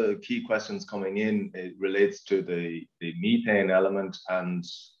one of the key questions coming in, it relates to the methane element, and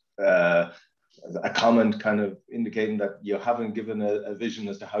a comment kind of indicating that you haven't given a vision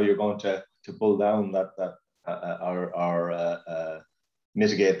as to how you're going to pull down or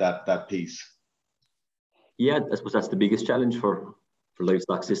mitigate that piece. Yeah, I suppose that's the biggest challenge for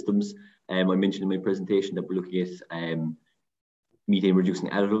livestock systems. I mentioned in my presentation that we're looking at methane reducing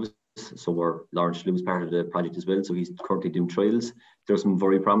additives. So Lawrence Lewis part of the project as well. So he's currently doing trials. There's some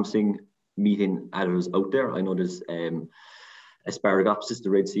very promising methane additives out there. I know there's Asparagopsis, the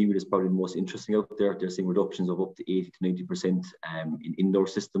red seaweed, is probably the most interesting out there. They're seeing reductions of up to 80 to 90% in indoor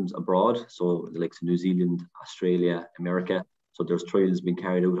systems abroad. So the likes of New Zealand, Australia, America. So there's trials being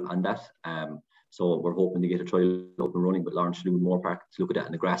carried out on that. So we're hoping to get a trial up and running with Lawrence Lewis Moore Park to look at that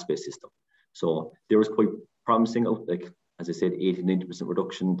in a grass-based system. So there is quite promising out, like, as I said, 80 to 90%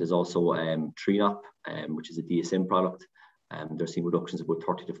 reduction. There's also Treenop, which is a DSM product. They're seeing reductions of about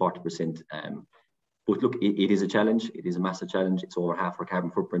 30 to 40%. But look, it is a challenge. It is a massive challenge. It's over half our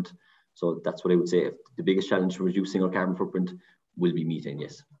carbon footprint. So that's what I would say. The biggest challenge for reducing our carbon footprint will be methane,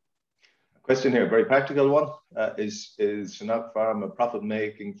 yes. A question here, a very practical one. Is Chinook Farm a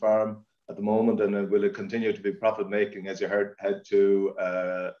profit-making farm at the moment, and will it continue to be profit-making as you head to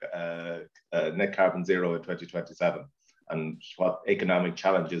net carbon zero in 2027? And what economic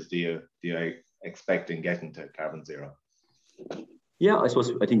challenges do you expect in getting to carbon zero? Yeah,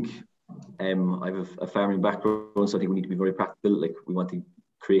 I think I have a farming background, so I think we need to be very practical. Like, we want to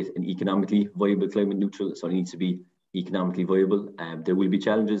create an economically viable climate neutral, so it needs to be economically viable. There will be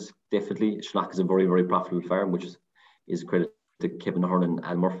challenges, definitely. Chinook is a very, very profitable farm, which is a credit to Kevin Ahern and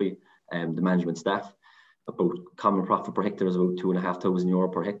Al Murphy, the management staff. About common profit per hectare is about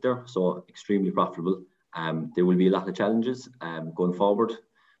 €2,500 per hectare, so extremely profitable. There will be a lot of challenges going forward,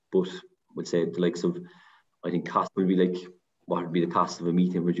 but we'll say the likes of, I think cost will be like, what would be the cost of a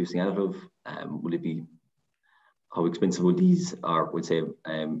methane reducing additive? Will it be, how expensive would these, or we'll say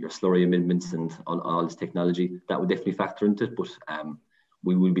your slurry amendments and all this technology? That would definitely factor into it, but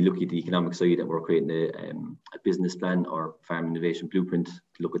we will be looking at the economic side, and we're creating a business plan or farm innovation blueprint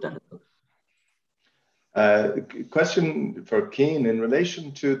to look at that. Question for Cian in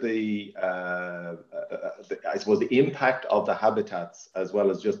relation to I suppose the impact of the habitats, as well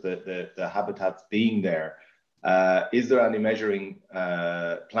as just the habitats being there. Is there any measuring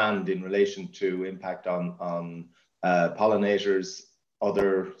planned in relation to impact on pollinators,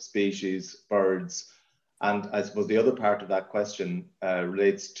 other species, birds? And I suppose the other part of that question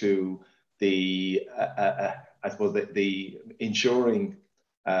relates to the ensuring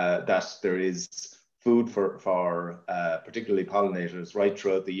that there is food for particularly pollinators right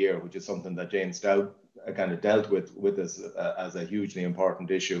throughout the year, which is something that Jane Stout kind of dealt with us as a hugely important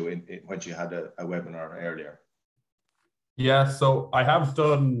issue when she had a webinar earlier. Yeah, so I have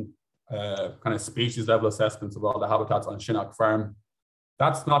done kind of species level assessments of all the habitats on Chinook Farm.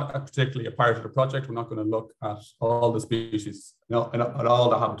 That's not particularly a part of the project. We're not going to look at all the species, at all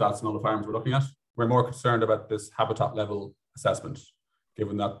the habitats and all the farms we're looking at. We're more concerned about this habitat level assessment,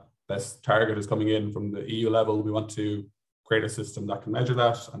 given that this target is coming in from the EU level. We want to create a system that can measure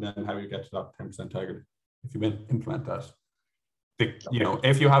that, and then how you get to that 10% target if you implement that.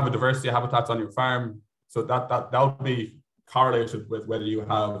 If you have a diversity of habitats on your farm, so that would be correlated with whether you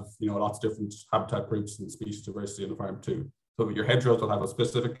have lots of different habitat groups and species diversity on the farm too. So your hedgerows will have a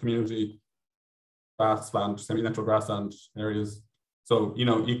specific community, grassland, semi-natural grassland areas. So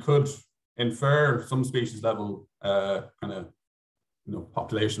you could infer some species level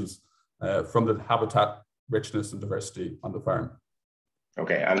populations from the habitat richness and diversity on the farm.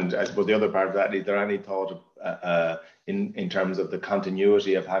 Okay, and I suppose the other part of that, is there any thought in terms of the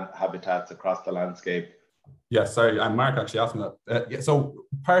continuity of habitats across the landscape? Yes, sorry, and Mark actually asked me that. Yeah, so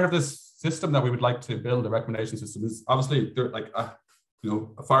part of this system that we would like to build, a recommendation system, is obviously there, like a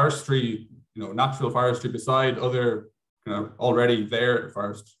forestry, natural forestry beside other already there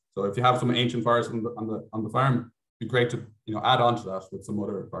forest. So if you have some ancient forest on the farm, it'd be great to add on to that with some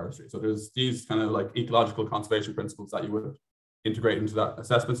other forestry. So there's these kind of like ecological conservation principles that you would integrate into that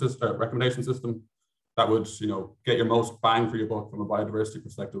assessment system, recommendation system, that would get your most bang for your buck from a biodiversity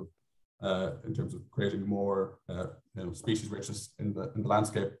perspective, in terms of creating more species richness in the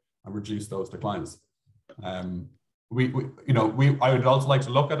landscape and reduce those declines. I would also like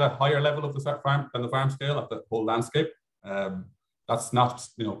to look at a higher level of the farm than the farm scale at the whole landscape. That's not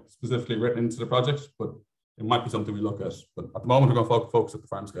specifically written into the project, but it might be something we look at. But at the moment, we're going to focus at the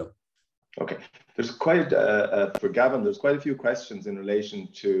farm scale. Okay. There's quite, for Gavin, there's quite a few questions in relation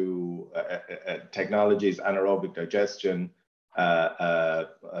to technologies, anaerobic digestion,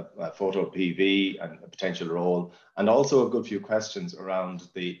 photo PV and a potential role, and also a good few questions around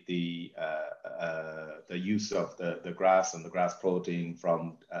the use of the grass and the grass protein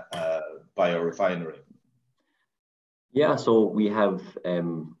from biorefinery. Yeah, so we have a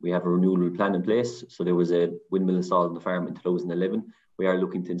renewable plan in place. So there was a windmill installed on the farm in 2011. We are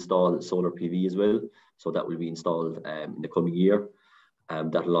looking to install solar PV as well. So that will be installed in the coming year.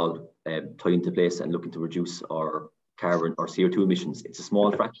 That will all tie into place and looking to reduce our carbon or CO2 emissions. It's a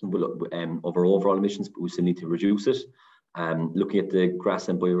small fraction of our overall emissions, but we still need to reduce it. Looking at the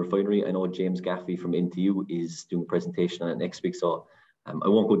grassland biorefinery, I know James Gaffey from NTU is doing a presentation on it next week, so I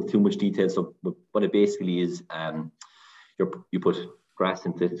won't go into too much detail. So what it basically is, you put grass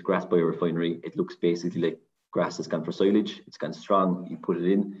into this grass biorefinery. It looks basically like grass has gone for silage. It's gone strong. You put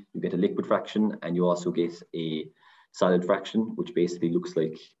it in, you get a liquid fraction, and you also get a solid fraction, which basically looks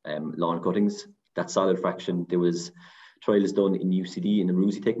like lawn cuttings. That solid fraction, there was trials done in UCD in a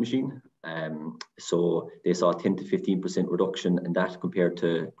Rusitech machine. So they saw a 10 to 15% reduction in that compared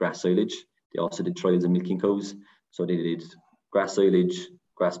to grass silage. They also did trials in milking cows. So they did grass silage,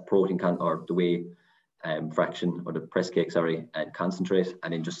 grass protein or the whey fraction, or the press cake, sorry, and concentrate,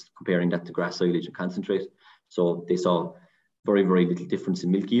 and then just comparing that to grass silage and concentrate. So they saw very, very little difference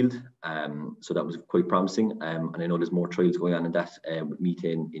in milk yield. So that was quite promising. And I know there's more trials going on in that with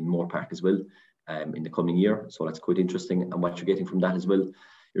methane in Moore Park as well in the coming year. So that's quite interesting. And what you're getting from that as well,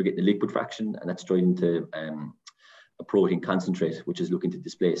 you're getting the liquid fraction, and that's driving to a protein concentrate, which is looking to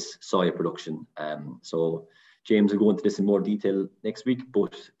displace soya production. So James will go into this in more detail next week,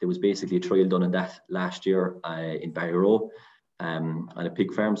 but there was basically a trial done on that last year in Barrow on a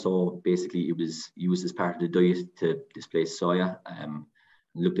pig farm. So basically it was used as part of the diet to displace soya.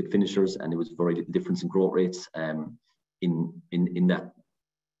 Looked at finishers, and there was very little difference in growth rates in that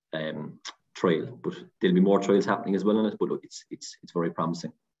trial. But there'll be more trials happening as well on it, but it's very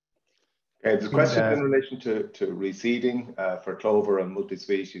promising. Okay, there's a question in relation to reseeding for clover and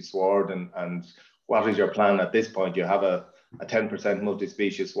multi-species sward, and what is your plan at this point? You have a 10%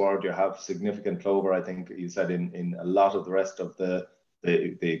 multi-species sward, you have significant clover, I think you said, in a lot of the rest of the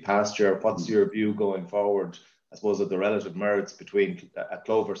pasture. What's your view going forward, I suppose, of the relative merits between a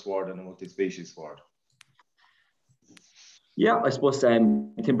clover sward and a multi-species sward? Yeah, I suppose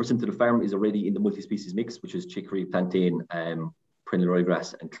 10% of the farm is already in the multi-species mix, which is chicory, plantain, perennial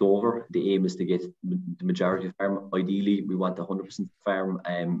ryegrass and clover. The aim is to get the majority of the farm. Ideally, we want 100%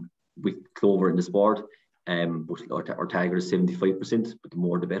 farm with clover in the sward, but our target is 75%, but the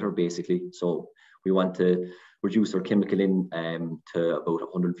more the better, basically. So we want to reduce our chemical in to about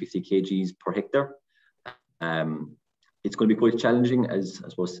 150 kgs per hectare. It's going to be quite challenging, as I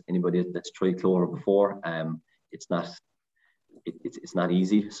suppose anybody that's tried clover before, it's not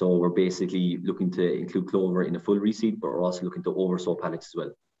easy. So we're basically looking to include clover in a full reseed, but we're also looking to oversow pallets as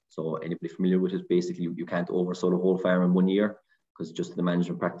well. So anybody familiar with it, basically you can't oversow the whole farm in 1 year, because just the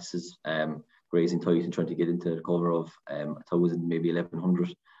management practices, grazing tight and trying to get into the cover of 1,000, maybe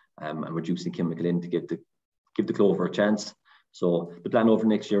 1,100, and reducing chemical in to give the clover a chance. So the plan over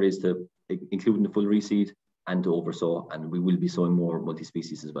next year is to include in the full reseed and to oversow, and we will be sowing more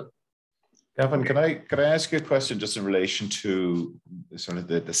multi-species as well. Gavin, can I ask you a question just in relation to sort of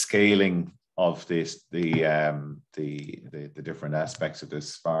the scaling of this, the different aspects of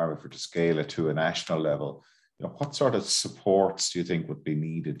this farm, if we're to scale it to a national level? What sort of supports do you think would be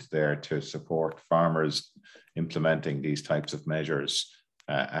needed there to support farmers implementing these types of measures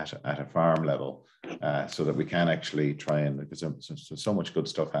at a farm level, so that we can actually try and, because there's so much good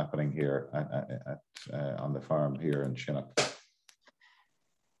stuff happening here on the farm here in Shinnock?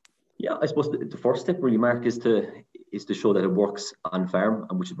 Yeah, I suppose the first step really, Mark, is to is to show that it works on farm,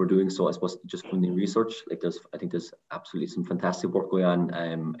 and which we're doing. So I suppose just funding research, like I think there's absolutely some fantastic work going on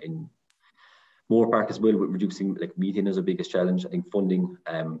in Moore Park as well, with reducing like methane is our biggest challenge. I think funding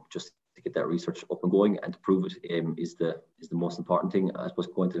just to get that research up and going and to prove it is the most important thing. I suppose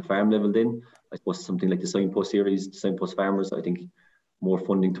going to the farm level, then I suppose something like the Signpost series, the Signpost farmers, I think more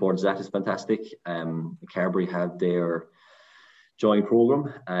funding towards that is fantastic. Carberry have their joint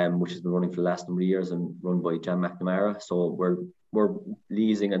program, which has been running for the last number of years and run by Jan McNamara. So we're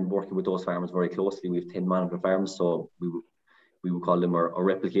liaising and working with those farmers very closely. We have 10 monitor farms, so we would call them our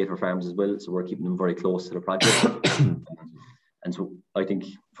replicator farms as well. So we're keeping them very close to the project. And so I think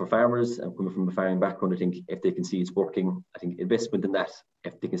for farmers, coming from a farming background, I think if they can see it's working, I think investment in that,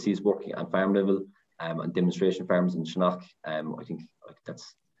 if they can see it's working on farm level and demonstration farms in Shannock, I think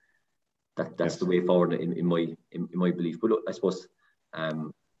that's yes, the way forward in my belief. But look, I suppose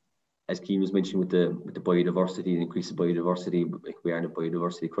as Keane was mentioning with the biodiversity and increase of biodiversity, like we are in a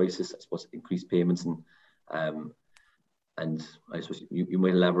biodiversity crisis, I suppose increased payments and I suppose you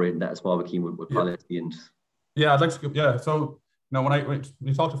might elaborate on that as well, Keane, with policy and. Yeah, I'd like to. Yeah, so when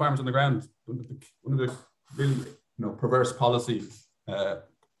you talk to farmers on the ground, one of the really perverse policies kind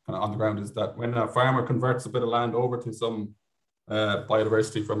of on the ground is that when a farmer converts a bit of land over to some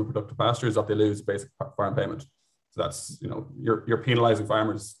biodiversity from a productive pasture, is that they lose basic farm payment. So that's you're penalising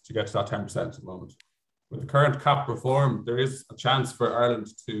farmers to get to that 10% at the moment. With the current CAP reform, there is a chance for Ireland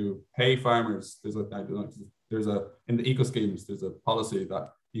to pay farmers. There's a in the eco schemes, there's a policy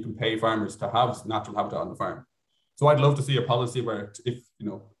that you can pay farmers to have natural habitat on the farm. So I'd love to see a policy where, if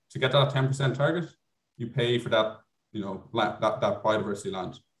to get that 10% target, you pay for that that biodiversity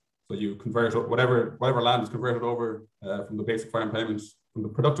land. So you convert whatever land is converted over from the basic farm payments from the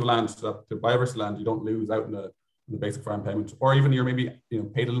productive land to the biodiversity land. You don't lose out in the basic farm payment, or even you're maybe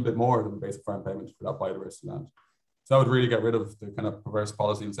paid a little bit more than the basic farm payment for that biodiversity land. So that would really get rid of the kind of perverse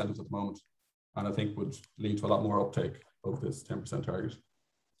policy incentives at the moment, and I think would lead to a lot more uptake of this 10% target.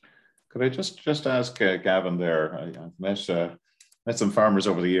 Could I just ask Gavin there? I've met some farmers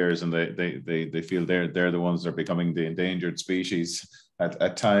over the years, and they feel they're the ones that are becoming the endangered species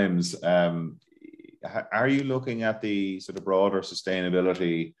at times. Are you looking at the sort of broader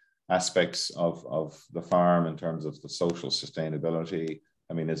sustainability aspects of the farm in terms of the social sustainability?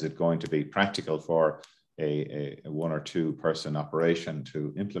 I mean, is it going to be practical for a 1 or 2 person operation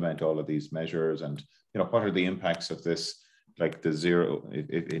to implement all of these measures? And what are the impacts of this? Like the zero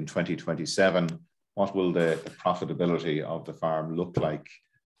in 2027, what will the profitability of the farm look like?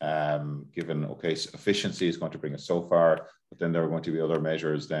 Given, okay, efficiency is going to bring us so far, but then there are going to be other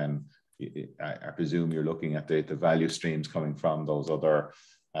measures. Then I presume you're looking at the value streams coming from those other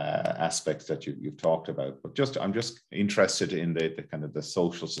aspects that you've talked about. But I'm just interested in the kind of the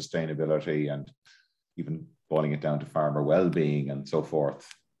social sustainability and even boiling it down to farmer well-being and so forth.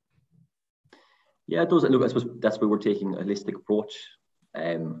 Yeah, it does. Look, I suppose that's why we're taking a holistic approach,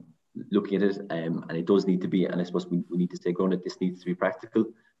 looking at it, and it does need to be, and I suppose we need to stay grounded. This needs to be practical.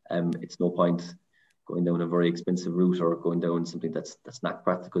 It's no point going down a very expensive route or going down something that's not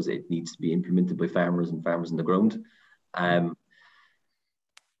practical, because it needs to be implemented by farmers and farmers on the ground.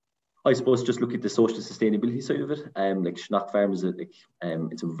 I suppose just look at the social sustainability side of it. Like Shannock Farm is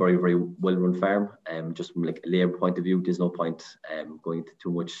it's a very, very well-run farm. Just from like a labour point of view, there's no point going into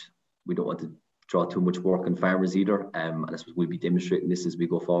too much. We don't want to draw too much work on farmers either. And I suppose we'll be demonstrating this as we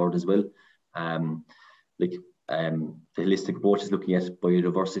go forward as well. The holistic approach is looking at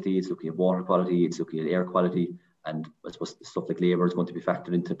biodiversity, it's looking at water quality, it's looking at air quality, and I suppose stuff like labour is going to be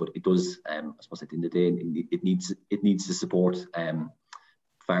factored into. But it does, I suppose, at the end of the day, it needs to support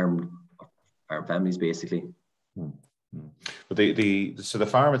farm families basically. But so the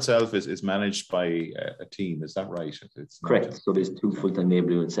farm itself is managed by a team, is that right? It's correct. So there's 2 full-time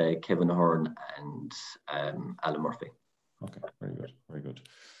neighbours, Kevin Ahern and Alan Murphy. Okay, very good, very good.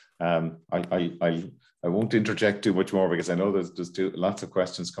 I won't interject too much more, because I know there's lots of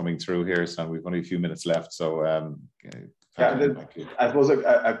questions coming through here, so we've only a few minutes left. So I suppose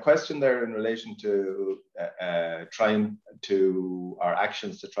a question there in relation to trying to our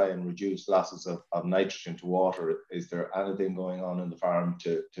actions to try and reduce losses of nitrogen to water. Is there anything going on in the farm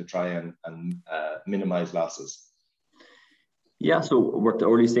to try and minimize losses? Yeah, so we're at the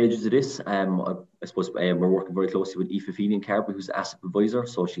early stages of this. I suppose we're working very closely with Aoife Feeney in Carberry, who's the asset advisor.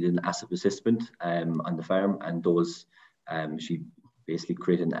 So she did an asset assessment on the farm, and she basically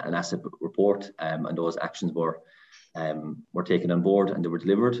created an asset report, and those actions were taken on board and they were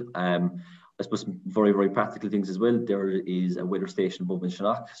delivered. I suppose very, very practical things as well. There is a weather station above in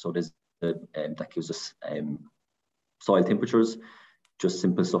Shannock, so there's that gives us soil temperatures. just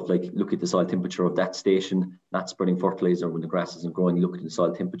simple stuff like look at the soil temperature of that station, not spreading fertilizer when the grass isn't growing, look at the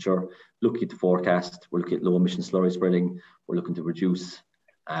soil temperature, look at the forecast, we're looking at low emission slurry spreading, we're looking to reduce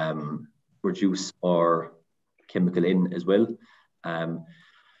our chemical in as well.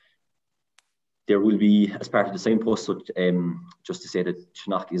 There will be, as part of the signpost, so, just to say that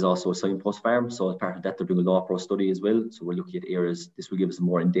Shannock is also a signpost farm. So as part of that, they're doing a law pro study as well. So we're looking at areas, this will give us a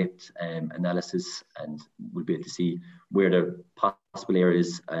more in-depth analysis, and we'll be able to see where the possible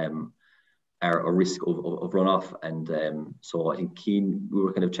areas are a risk of runoff. And so I think Keane, we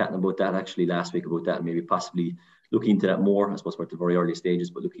were kind of chatting about that actually last week about that, and maybe possibly looking into that more. I suppose we're at the very early stages,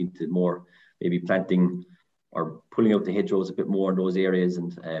 but looking into more, maybe planting or pulling out the hedgerows a bit more in those areas,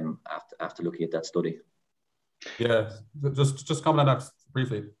 and after looking at that study. Yeah, just comment on that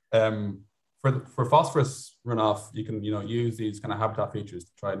briefly. For phosphorus runoff, you can use these kind of habitat features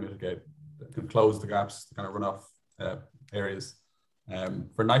to try and mitigate, can close the gaps, the kind of runoff areas.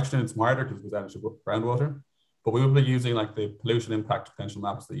 For nitrogen, it's harder because it goes out into groundwater. But we will be using like the pollution impact potential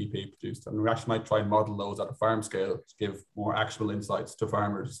maps that EP produced, and we actually might try and model those at a farm scale to give more actionable insights to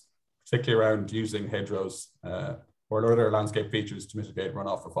farmers, particularly around using hedgerows or other landscape features to mitigate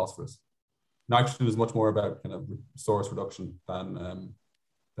runoff for phosphorus. Nitrogen is much more about kind of source reduction than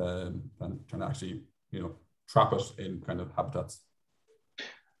trying to actually trap it in kind of habitats.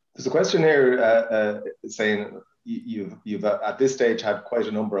 There's a question here saying you've at this stage had quite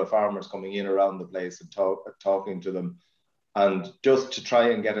a number of farmers coming in around the place and talking to them, and just to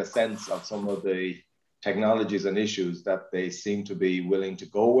try and get a sense of some of the technologies and issues that they seem to be willing to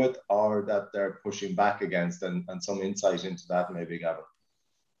go with, or that they're pushing back against, and some insight into that maybe, Gavin.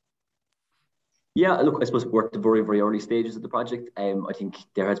 Yeah, look, I suppose we're at the very, very early stages of the project. I think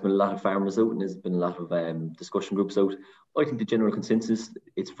there has been a lot of farmers out, and there's been a lot of discussion groups out. I think the general consensus,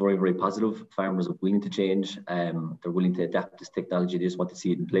 it's very, very positive. Farmers are willing to change. They're willing to adapt this technology. They just want to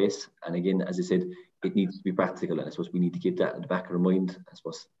see it in place. And again, as I said, it needs to be practical. And I suppose we need to keep that in the back of our mind. I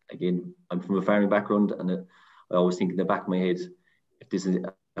suppose, again, I'm from a farming background, and I always think in the back of my head, if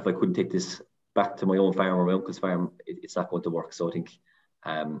I couldn't take this back to my own farm or my uncle's farm, it's not going to work. So I think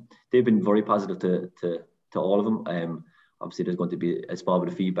they've been very positive to all of them. Obviously, there's going to be a small bit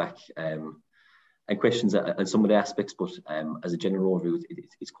of feedback and questions on some of the aspects, but as a general overview,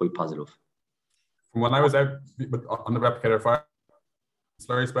 it's quite positive. From when I was out on the replicator farm,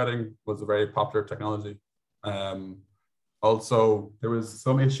 slurry spreading was a very popular technology. Also, there was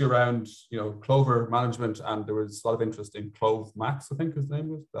some issue around clover management, and there was a lot of interest in Clove Max, I think his name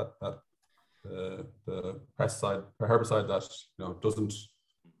was, that the pesticide or herbicide that doesn't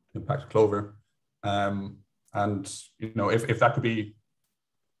impact clover, and if that could be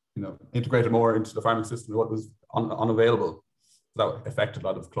integrated more into the farming system, what was unavailable, that affected a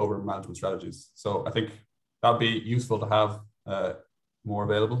lot of clover management strategies. So I think that would be useful to have more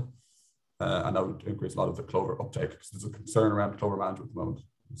available, and that would increase a lot of the clover uptake, because there's a concern around clover management at the moment.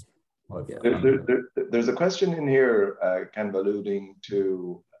 There's a question in here, kind of alluding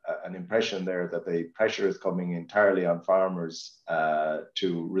to an impression there that the pressure is coming entirely on farmers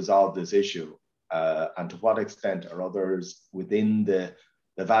to resolve this issue, and to what extent are others within the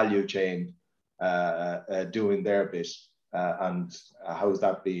value chain doing their bit, and how has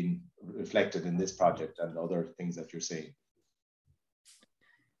that been reflected in this project and other things that you're seeing?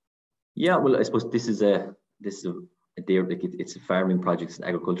 Yeah, well, I suppose it's a farming project, it's an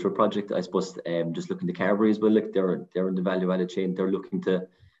agricultural project. I suppose just looking to Carberry as well, like they're in the value added chain. They're looking to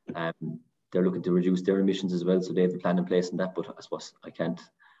reduce their emissions as well. So they have a plan in place on that. But I suppose I can't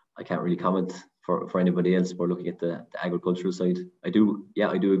really comment for anybody else. We're looking at the agricultural side. I do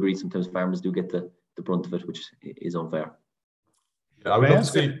agree. Sometimes farmers do get the brunt of it, which is unfair. Yeah, I would love to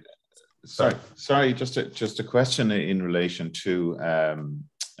see. Sorry, just a question in relation to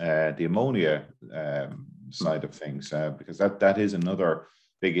the ammonia side of things, because that is another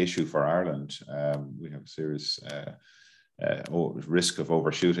big issue for Ireland. We have serious risk of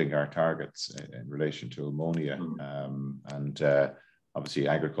overshooting our targets in relation to ammonia, and obviously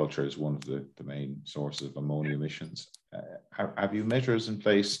agriculture is one of the main sources of ammonia emissions. Have you measures in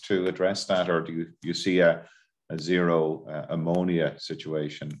place to address that, or do you see a zero ammonia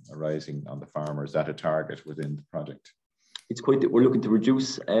situation arising on the farmers? Is that a target within the project? We're looking to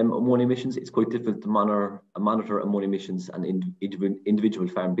reduce ammonia emissions. It's quite difficult to monitor ammonia emissions on an individual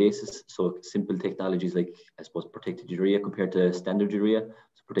farm basis. So simple technologies like, I suppose, protected urea compared to standard urea.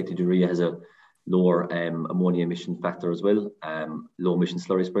 So protected urea has a lower ammonia emission factor as well. Low emission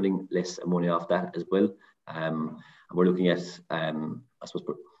slurry spreading, less ammonia off that as well. we're looking at, I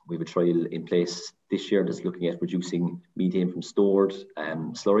suppose we have a trial in place this year that's looking at reducing methane from stored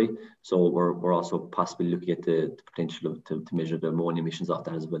slurry. So we're also possibly looking at the potential to measure the ammonia emissions off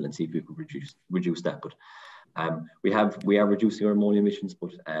that as well and see if we could reduce that. But we are reducing our ammonia emissions,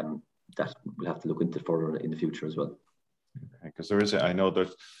 but that we'll have to look into further in the future as well. Because there is, I know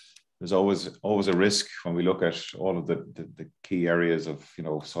there's always a risk when we look at all of the key areas of, you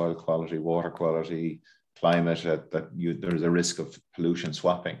know, soil quality, water quality, climate, that there's a risk of pollution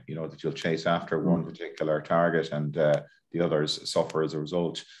swapping, you know, that you'll chase after one particular target and the others suffer as a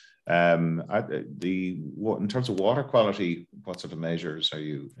result. In terms of water quality, what sort of measures are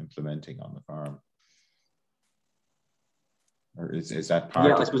you implementing on the farm? Or is that part?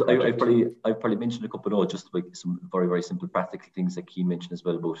 Yeah, I suppose I've probably mentioned a couple of those, just like some very, very simple practical things that Keane mentioned as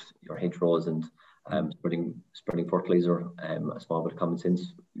well about your hedgerows and spreading fertilizer, a small bit of common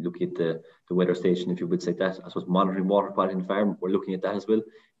sense, looking at the weather station, if you would say that. I suppose monitoring water quality in the farm, we're looking at that as well.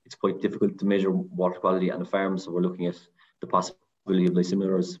 It's quite difficult to measure water quality on the farm, so we're looking at the possibility of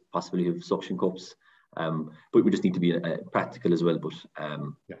biosimilars, possibility of suction cups, but we just need to be practical as well. But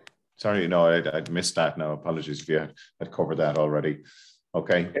yeah. Sorry, no, I'd missed that now. Apologies if you had covered that already.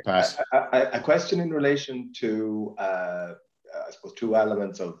 Okay, pass. A question in relation to, I suppose, two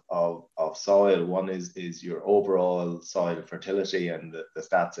elements of soil. One is your overall soil fertility and the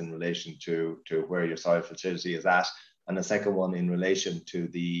stats in relation to where your soil fertility is at. And the second one in relation to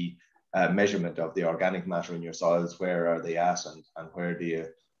the measurement of the organic matter in your soils. Where are they at and where do you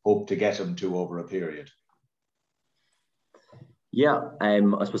hope to get them to over a period? Yeah, I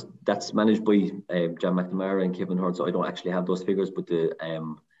suppose that's managed by John McNamara and Kevin Hurd, so I don't actually have those figures, but the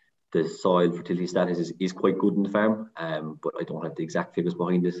soil fertility status is quite good in the farm, but I don't have the exact figures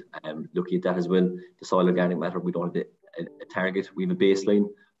behind it. Looking at that as well, the soil organic matter, we don't have a target, we have a baseline.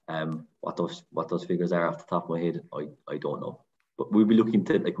 What those figures are off the top of my head, I don't know. But we'll be looking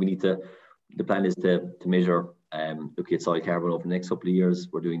to, the plan is to measure, looking at soil carbon over the next couple of years.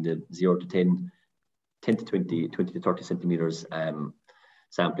 We're doing the 0 to 10 to 20, 20 to 30 centimetres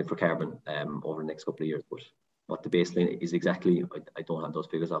sampling for carbon over the next couple of years. But what the baseline is exactly, I don't have those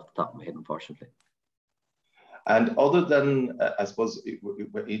figures off the top of my head, unfortunately. And other than, I suppose,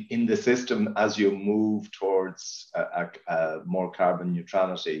 in the system, as you move towards more carbon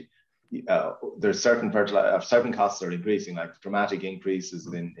neutrality, there's certain costs are increasing, like dramatic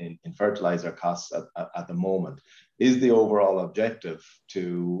increases in fertilizer costs at the moment. Is the overall objective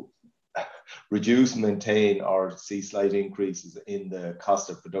to reduce, maintain, or see slight increases in the cost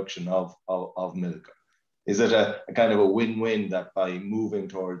of production of milk? Is it a kind of a win-win that by moving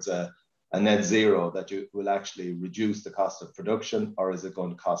towards a net zero that you will actually reduce the cost of production, or is it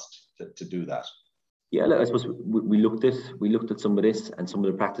going to cost to do that? Yeah, I suppose we looked at some of this, and some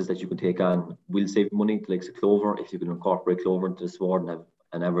of the practice that you can take on will save money, like clover. If you can incorporate clover into the sward and have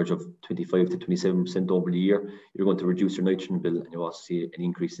an average of 25 to 27% over the year, you're going to reduce your nitrogen bill, and you also see an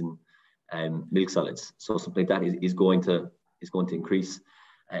increase in milk solids. So something like that is going to increase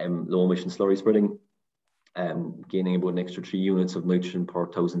low emission slurry spreading, gaining about an extra 3 units of nitrogen per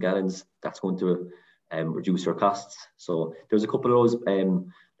 1,000 gallons. That's going to reduce your costs. So there's a couple of those,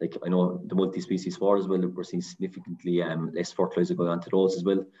 like I know the multi-species sward as well, we're seeing significantly less fertilizer going onto those as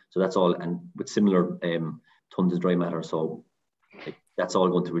well. So that's all, and with similar tons of dry matter. So that's all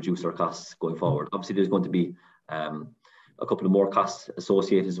going to reduce our costs going forward. Obviously there's going to be a couple of more costs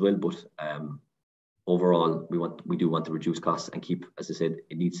associated as well, but overall we do want to reduce costs and keep, as I said,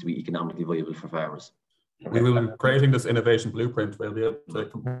 it needs to be economically viable for farmers. We will be creating this innovation blueprint. We'll be able to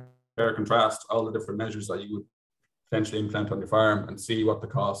compare and contrast all the different measures that you would potentially implement on your farm and see what the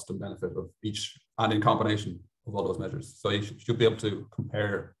cost and benefit of each, and in combination of all those measures. So you should be able to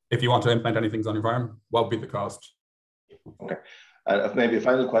compare, if you want to implement anything on your farm, what would be the cost? Okay. Maybe a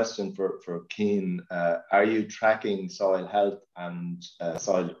final question for Keane. Are you tracking soil health and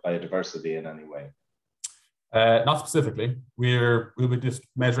soil biodiversity in any way? Not specifically. We'll be just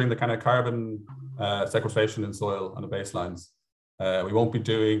measuring the kind of carbon sequestration in soil on the baselines. We won't be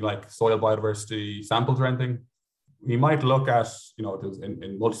doing like soil biodiversity samples or anything. We might look at,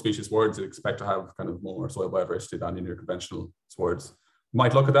 in multi-species swards, you expect to have kind of more soil biodiversity than in your conventional swards. We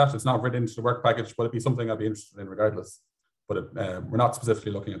might look at that. It's not written into the work package, but it'd be something I'd be interested in regardless. But we're not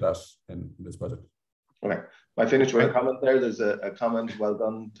specifically looking at that in this project. Okay. I finish with a comment there. There's a comment, well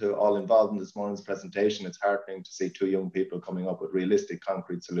done to all involved in this morning's presentation. It's heartening to see 2 young people coming up with realistic,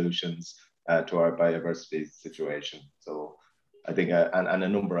 concrete solutions to our biodiversity situation. So I think, and a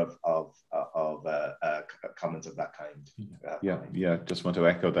number of comments of that kind. Yeah. Just want to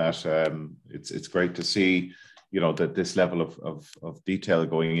echo that. It's great to see, that this level of detail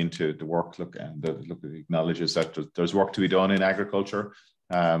going into the work. Look, it acknowledges that there's work to be done in agriculture,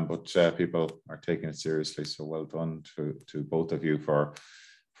 but people are taking it seriously. So well done to both of you for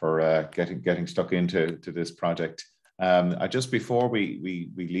getting stuck into this project. Just before we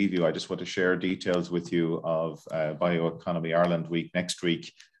leave you, I just want to share details with you of Bioeconomy Ireland Week next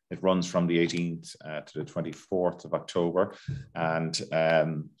week. It runs from the 18th to the 24th of October. And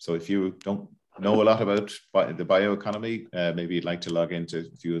so if you don't know a lot about the bioeconomy, maybe you'd like to log into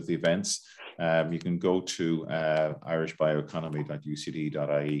a few of the events, you can go to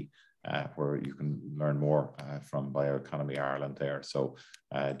irishbioeconomy.ucd.ie, where you can learn more from Bioeconomy Ireland there. So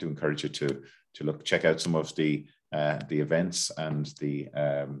I do encourage you to check out some of the events and the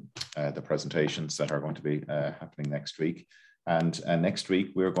presentations that are going to be happening next week. And next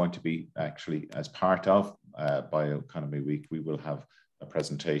week, we're going to be actually, as part of Bioeconomy Week, we will have a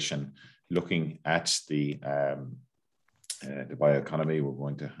presentation looking at the bioeconomy. We're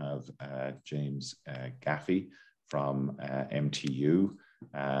going to have James Gaffey from MTU.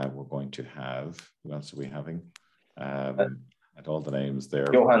 We're going to have, who else are we having? At all the names there.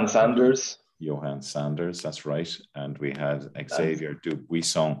 Johan Sanders, that's right. And we had Xavier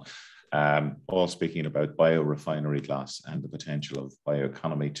Dubuisson, all speaking about biorefinery glass and the potential of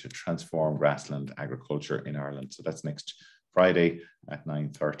bioeconomy to transform grassland agriculture in Ireland. So that's next Friday at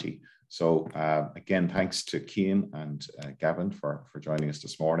 9:30. So again, thanks to Cian and Gavin for joining us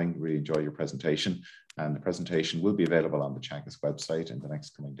this morning. Really enjoy your presentation. And the presentation will be available on the Teagasc website in the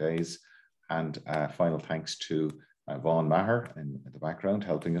next coming days. And final thanks to Vaughan Maher in the background,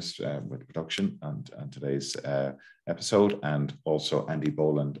 helping us with production and today's episode, and also Andy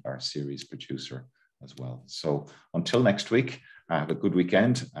Boland, our series producer as well. So until next week, have a good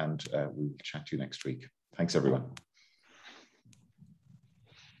weekend, and we'll chat to you next week. Thanks, everyone.